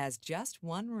 It has just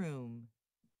one room.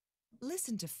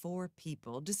 Listen to 4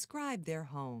 people describe their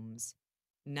homes.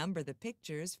 Number the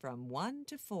pictures from 1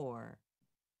 to 4.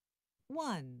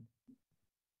 1.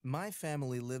 My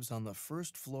family lives on the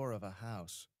first floor of a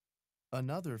house.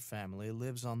 Another family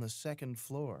lives on the second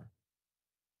floor.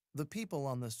 The people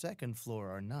on the second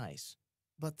floor are nice,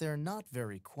 but they're not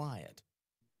very quiet.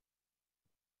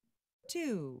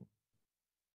 2.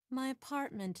 My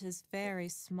apartment is very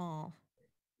small.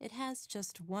 It has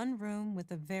just one room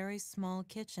with a very small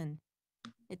kitchen.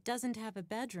 It doesn't have a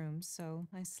bedroom, so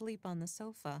I sleep on the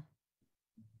sofa.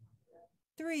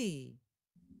 3.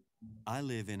 I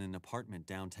live in an apartment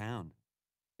downtown.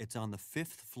 It's on the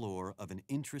 5th floor of an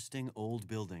interesting old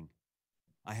building.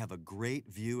 I have a great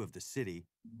view of the city,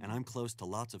 and I'm close to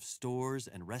lots of stores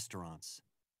and restaurants.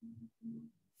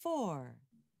 4.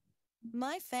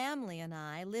 My family and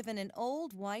I live in an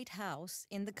old white house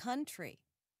in the country.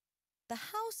 The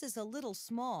house is a little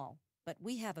small, but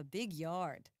we have a big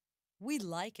yard. We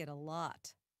like it a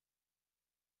lot.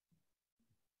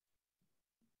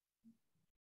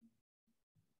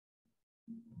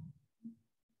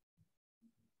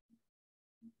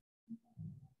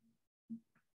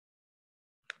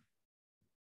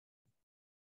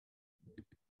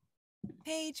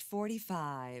 Page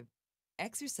 45.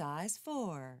 Exercise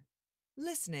 4.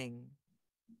 Listening.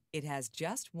 It has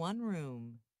just one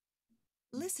room.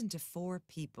 Listen to 4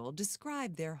 people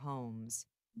describe their homes.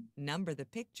 Number the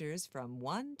pictures from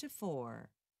 1 to 4.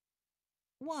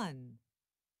 1.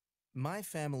 My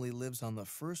family lives on the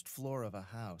first floor of a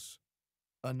house.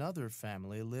 Another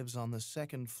family lives on the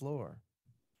second floor.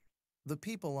 The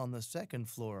people on the second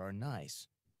floor are nice,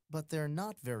 but they're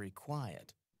not very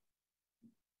quiet.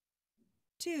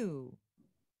 2.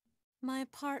 My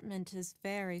apartment is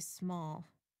very small.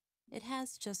 It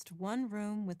has just one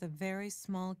room with a very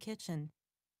small kitchen.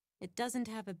 It doesn't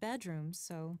have a bedroom,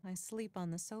 so I sleep on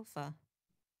the sofa.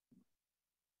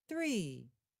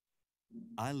 3.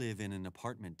 I live in an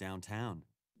apartment downtown.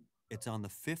 It's on the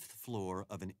 5th floor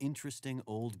of an interesting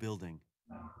old building.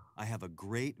 I have a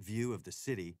great view of the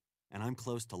city, and I'm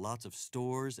close to lots of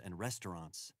stores and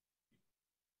restaurants.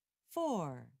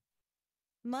 4.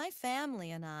 My family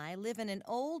and I live in an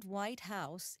old white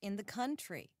house in the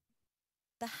country.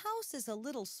 The house is a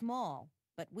little small,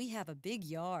 but we have a big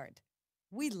yard.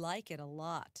 We like it a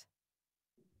lot.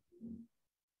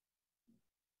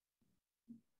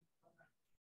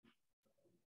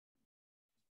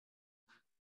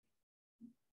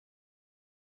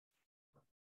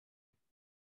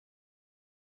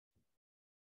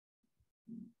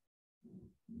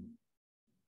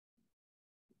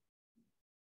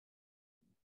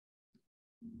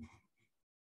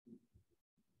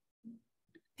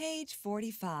 Page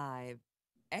 45.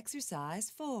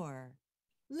 Exercise 4.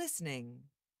 Listening.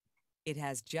 It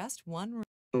has just one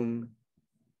room.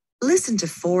 Listen to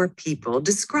 4 people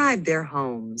describe their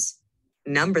homes.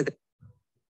 Number the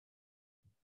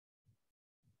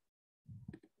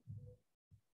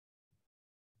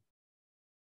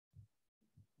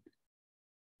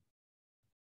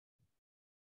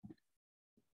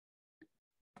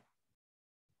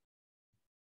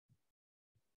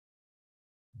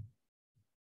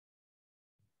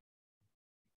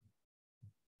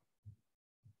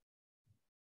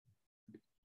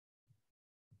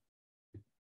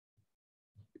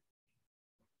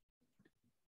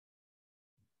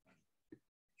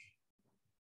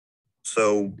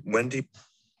So Wendy.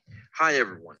 Hi,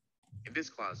 everyone. In this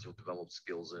class, you'll develop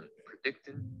skills in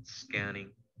predicting,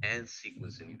 scanning, and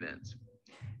sequencing events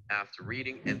after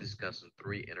reading and discussing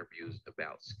 3 interviews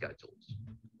about schedules.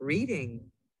 Reading.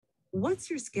 What's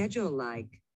your schedule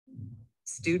like?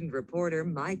 Student reporter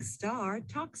Mike Starr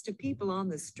talks to people on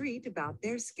the street about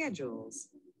their schedules.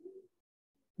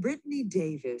 Brittany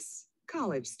Davis,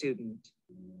 college student.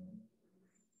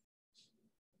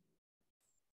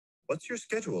 What's your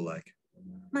schedule like?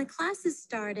 My classes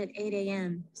start at 8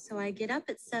 a.m., so I get up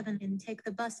at 7 and take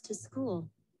the bus to school.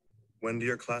 When do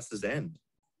your classes end?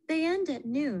 They end at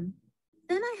noon.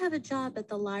 Then I have a job at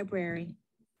the library.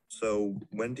 So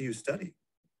when do you study?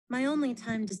 My only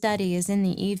time to study is in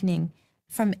the evening,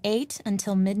 from 8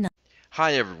 until midnight.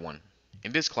 Hi, everyone.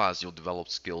 In this class, you'll develop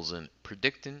skills in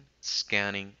predicting,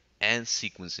 scanning, and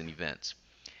sequencing events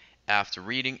after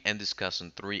reading and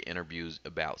discussing 3 interviews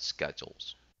about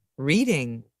schedules.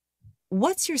 Reading.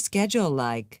 What's your schedule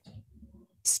like?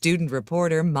 Student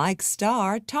reporter Mike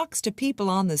Starr talks to people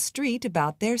on the street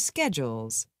about their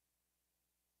schedules.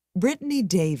 Brittany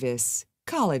Davis,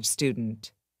 college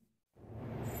student.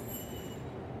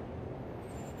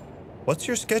 What's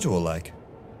your schedule like?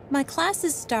 My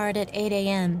classes start at 8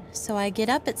 a.m., so I get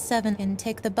up at 7 and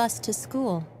take the bus to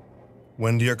school.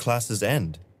 When do your classes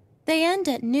end? They end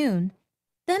at noon.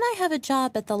 Then I have a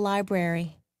job at the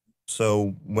library.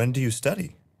 So, when do you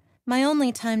study? My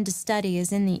only time to study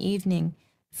is in the evening,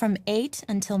 from 8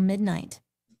 until midnight.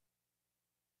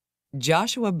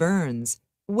 Joshua Burns,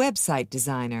 website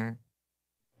designer.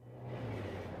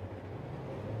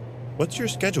 What's your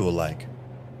schedule like?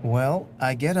 Well,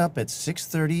 I get up at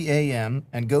 6:30 a.m.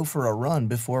 and go for a run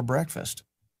before breakfast.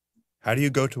 How do you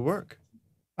go to work?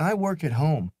 I work at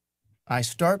home. I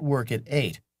start work at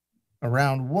 8.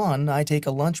 Around 1, I take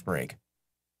a lunch break.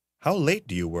 How late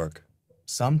do you work?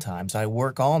 Sometimes I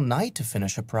work all night to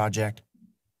finish a project.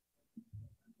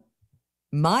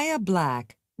 Maya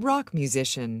Black, rock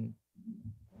musician.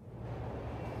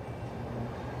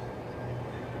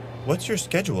 What's your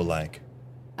schedule like?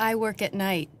 I work at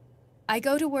night. I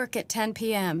go to work at 10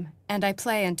 p.m. and I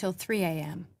play until 3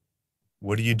 a.m.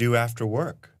 What do you do after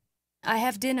work? I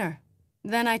have dinner.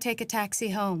 Then I take a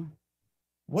taxi home.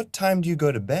 What time do you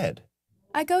go to bed?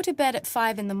 I go to bed at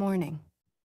 5 in the morning.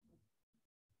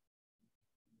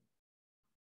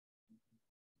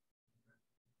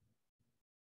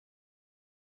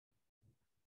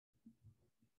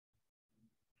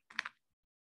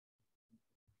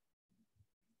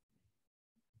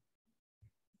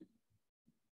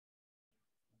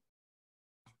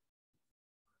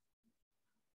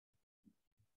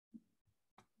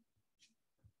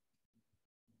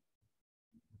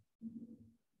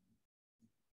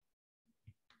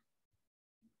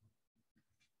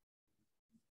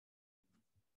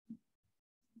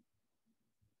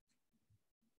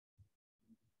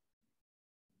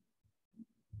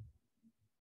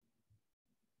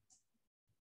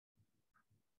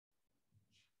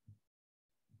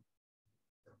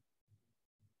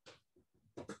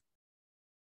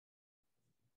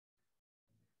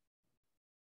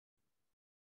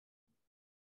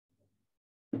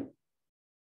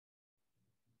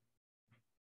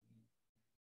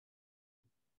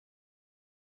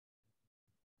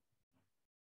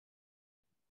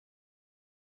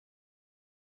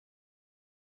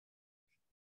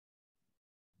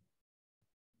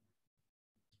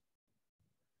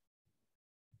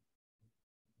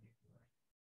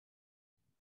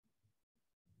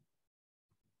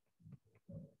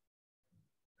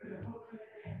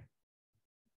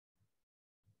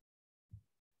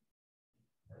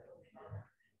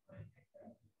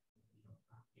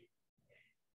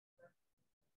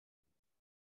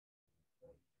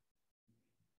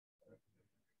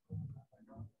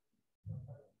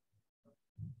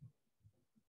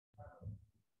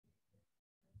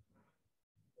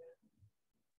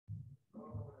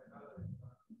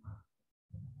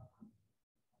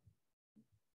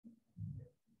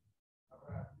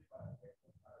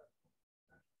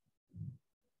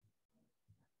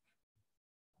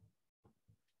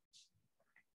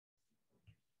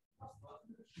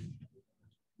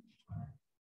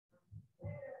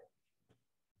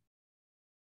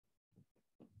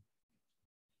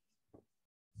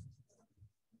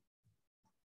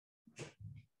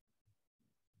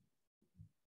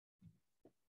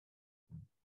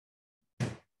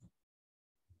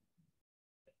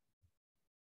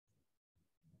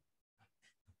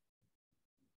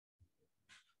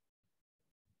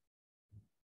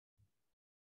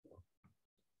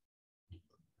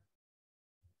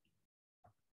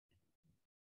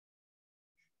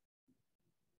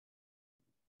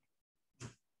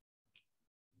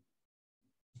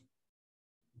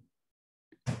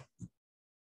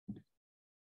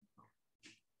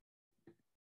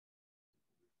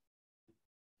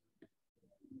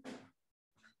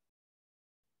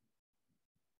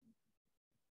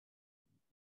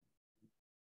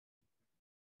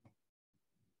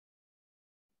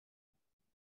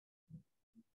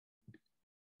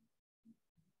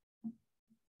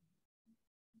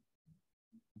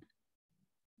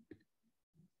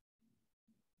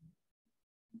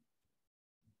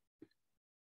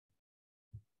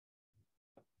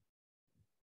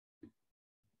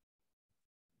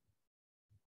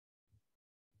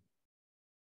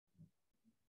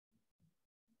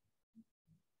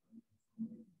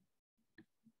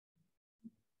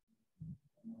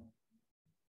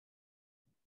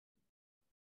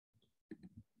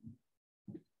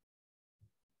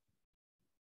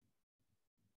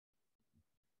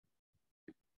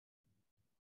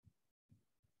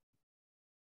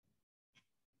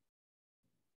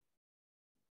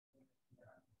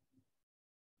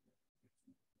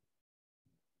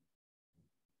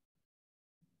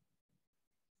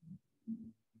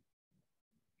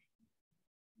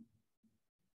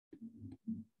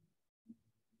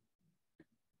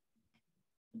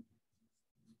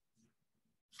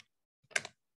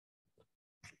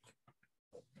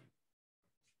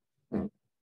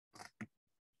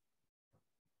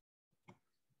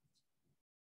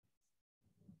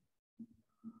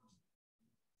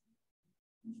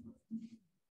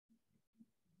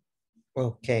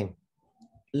 Okay.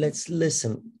 Let's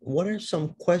listen. What are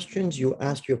some questions you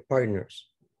asked your partners?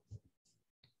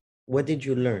 What did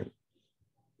you learn?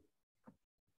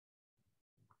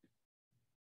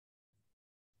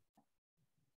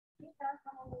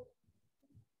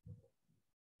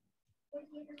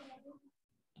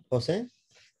 José?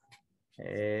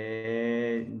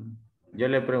 Yo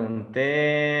le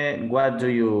pregunté, what do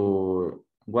you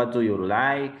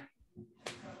like?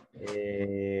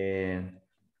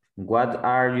 What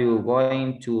are you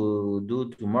going to do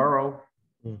tomorrow?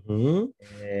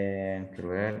 Quiero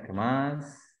ver, ¿qué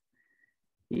más?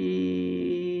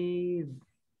 Y...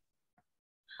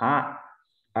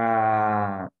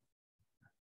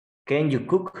 can you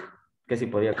cook? Que si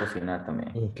podía cocinar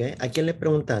también. Okay. ¿A quién le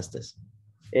preguntaste?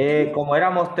 Como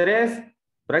éramos tres,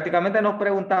 prácticamente nos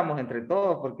preguntamos entre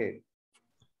todos porque...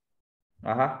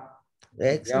 Ajá.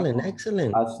 Excellent, Digamos,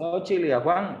 excellent. a Xochitl y a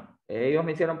Juan, ellos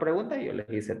me hicieron preguntas y yo les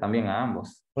hice también a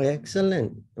ambos. Oh,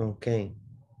 excellent. Okay.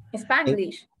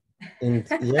 Spanglish.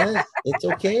 Yes, it's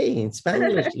okay. In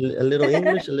Spanish, a little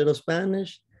English, a little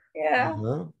Spanish. Yeah.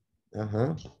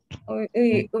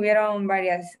 Hubieron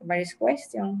varias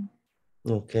questions.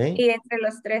 Okay. Y entre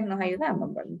los tres nos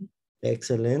ayudamos, ¿verdad?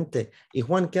 Excelente. Y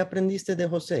Juan, ¿qué aprendiste de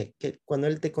José? Que cuando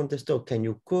él te contestó, can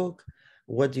you cook?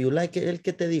 What do you like? ¿Él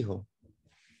qué te dijo?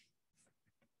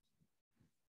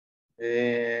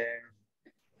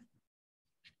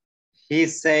 He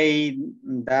said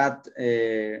that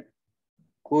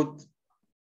cook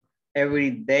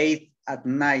every day at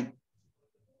night.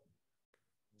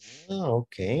 Oh,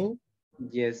 okay.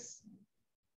 Yes.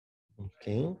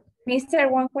 Okay.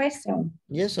 Mister, one question.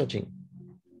 Yes, Xochitl.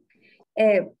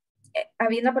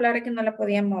 Había una palabra que no la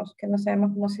podíamos, que no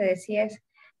sabemos cómo se decía, es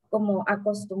como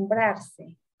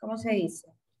acostumbrarse. ¿Cómo se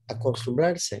dice?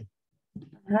 Acostumbrarse.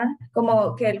 Ajá.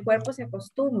 Como que el cuerpo se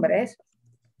acostumbre a eso.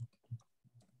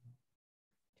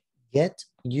 Get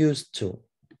used to.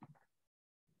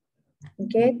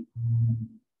 Get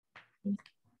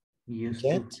used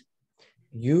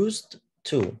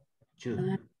to.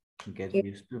 Get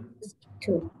used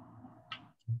to.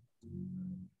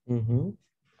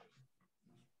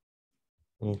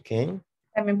 Okay.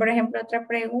 También, por ejemplo, otra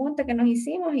pregunta que nos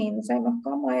hicimos y no sabemos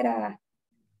cómo era,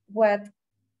 what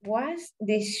was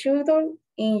the schedule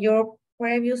in your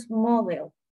previous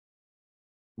model?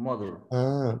 Model.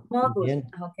 Model.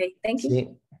 Okay, thank you.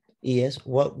 Sí. Yes,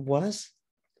 what was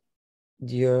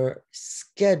your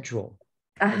schedule?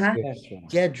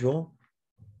 Schedule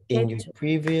in your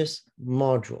previous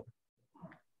module.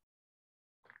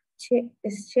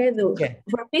 Schedule. Okay.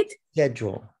 Repeat.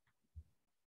 Schedule.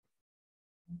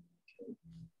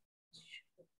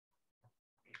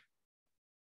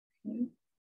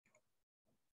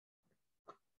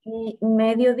 ¿Y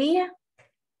mediodía?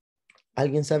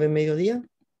 ¿Alguien sabe mediodía?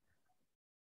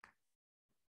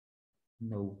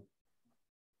 No.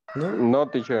 No. No,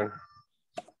 teacher.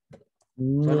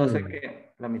 Solo sé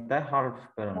que la mitad es half,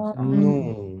 pero no sé.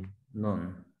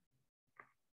 No.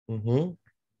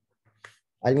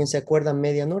 ¿Alguien se acuerda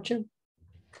medianoche?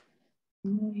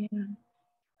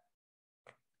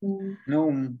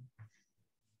 No.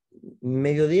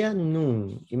 Mediodía,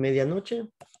 noon. ¿Y medianoche?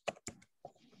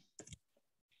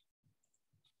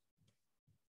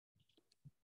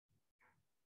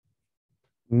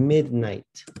 Midnight.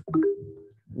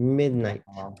 Midnight.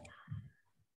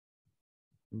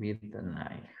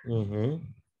 Midnight.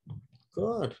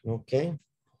 Good, ok.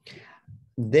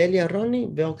 Delia, Ronnie,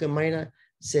 veo que Mayra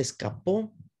se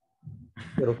escapó.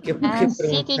 ¿Pero qué sí,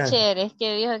 preguntar? teacher, es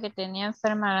que dijo que tenía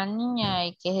enferma la niña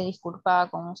y que se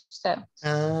disculpaba con usted.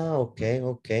 Ok.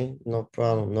 No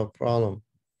problem.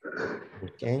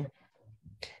 Ok.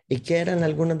 ¿Y qué eran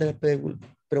algunas de las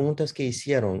preguntas que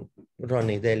hicieron,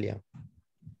 Ronnie, Delia?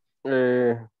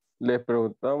 Les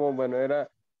preguntamos, bueno,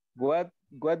 era, what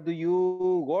do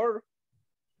you work?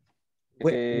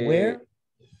 Where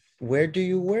do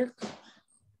you work?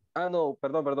 No,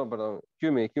 perdón.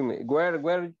 Excuse me. Where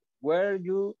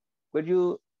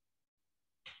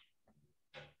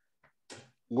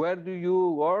do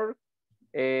you work?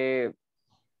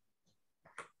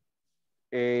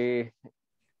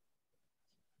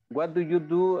 What do you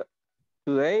do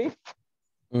today?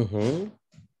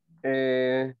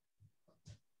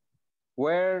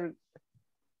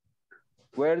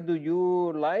 Where do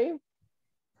you live?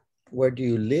 Where do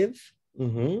you live?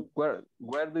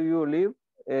 Where do you live?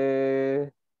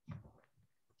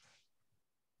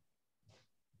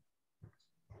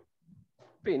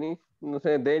 Pini, no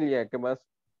sé, Delia, ¿qué más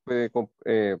puede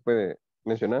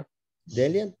mencionar?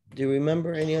 Delia, do you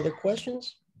remember any other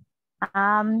questions?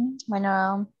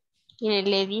 Bueno,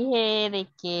 le dije de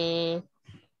que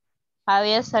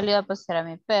había salido a pasear a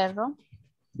mi perro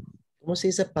 ¿Cómo se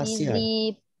dice pasear?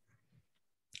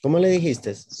 ¿Cómo le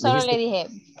dijiste? Solo le dije,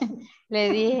 le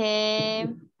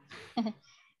dije,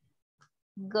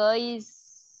 go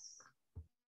is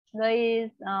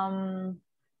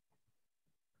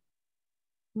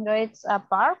a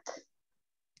park.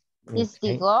 Is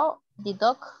the dog.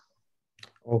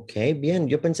 Ok, bien.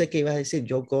 Yo pensé que ibas a decir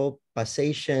yo go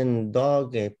passation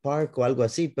dog park o algo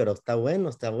así, pero está bueno,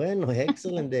 está bueno.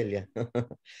 Excelente, Delia.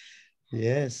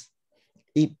 Yes.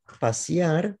 Y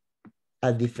pasear,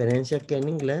 a diferencia que en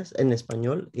inglés, en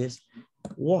español es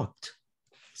walked.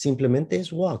 Simplemente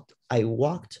es walked. I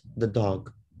walked the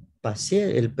dog.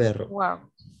 Paseé el perro. Wow.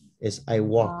 Es I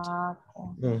walked.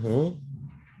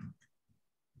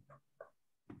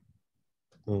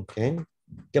 Ok.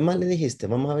 ¿Qué más le dijiste?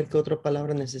 Vamos a ver qué otra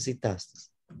palabra necesitaste.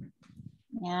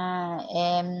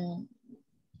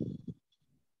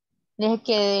 Dije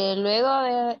que luego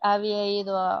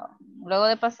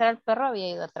de pasear al perro había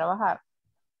ido a trabajar.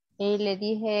 Y le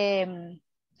dije,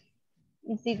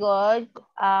 is he go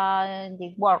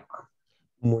the work?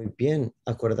 Muy bien.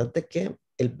 Acuérdate que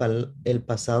el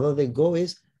pasado de go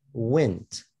es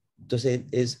went.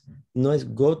 Entonces no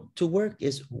es go to work,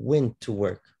 es went to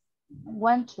work.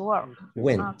 Went to work.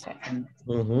 Went. Okay.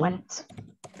 Went.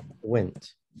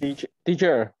 Went.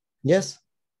 Teacher. Yes.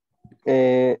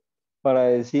 Para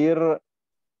decir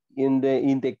in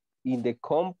the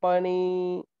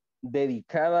company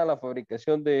dedicada a la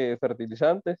fabricación de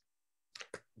fertilizantes.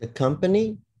 The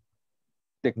company.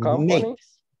 The company.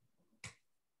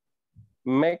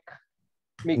 Makes.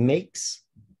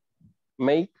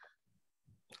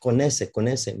 Con S.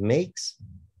 Makes.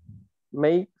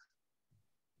 Make.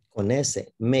 Con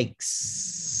S.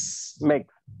 Makes.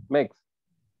 Makes.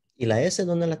 ¿Y la S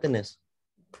dónde la tenés?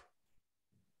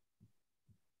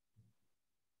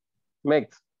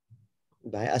 Makes.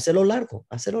 Hacelo largo,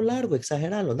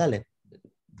 exageralo, dale.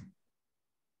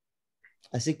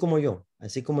 Así como yo,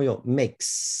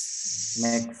 makes.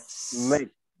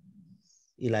 Makes.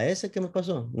 ¿Y la S qué me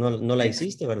pasó? No la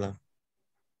hiciste, ¿verdad?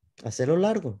 Hacelo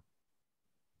largo.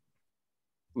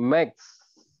 Makes.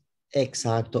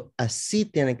 Exacto, así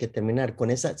tiene que terminar con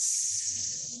esa.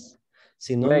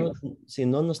 Si no,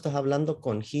 no estás hablando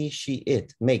con he, she,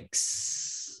 it.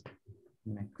 Makes.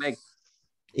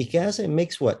 ¿Y qué hace?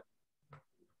 Makes what?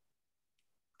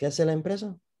 ¿Qué hace la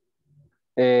empresa?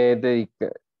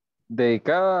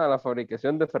 Dedicada a la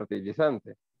fabricación de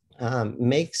fertilizantes.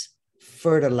 Makes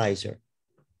fertilizer.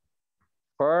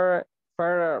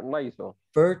 Fertilizer.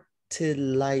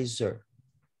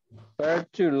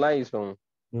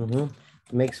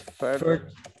 Makes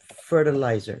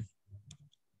fertilizer.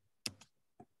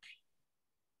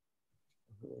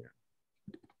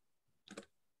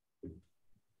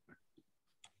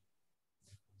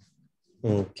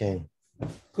 Ok.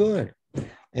 Good.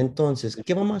 Entonces,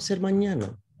 ¿qué vamos a hacer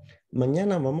mañana?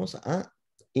 Mañana vamos a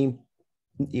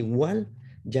igual,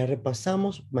 ya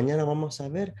repasamos, mañana vamos a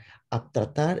ver, a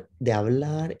tratar de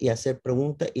hablar y hacer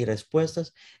preguntas y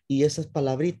respuestas y esas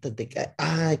palabritas de que,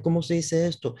 ¿cómo se dice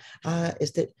esto?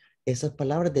 Esas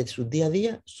palabras de su día a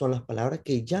día son las palabras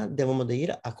que ya debemos de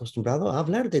ir acostumbrados a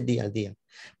hablar de día a día.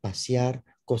 Pasear,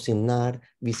 cocinar,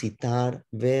 visitar,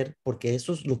 ver, porque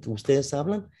eso es lo que ustedes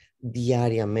hablan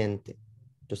diariamente.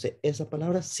 Entonces, esas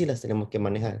palabras sí las tenemos que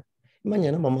manejar.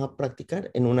 Mañana vamos a practicar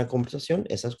en una conversación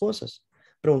esas cosas,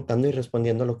 preguntando y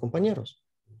respondiendo a los compañeros.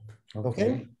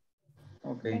 Okay?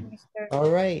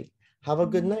 All right. Have a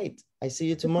good night. I see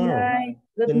you tomorrow.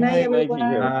 Good night, everyone.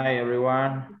 Good night,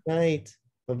 everyone. Good night.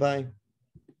 Bye-bye.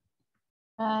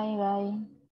 Bye.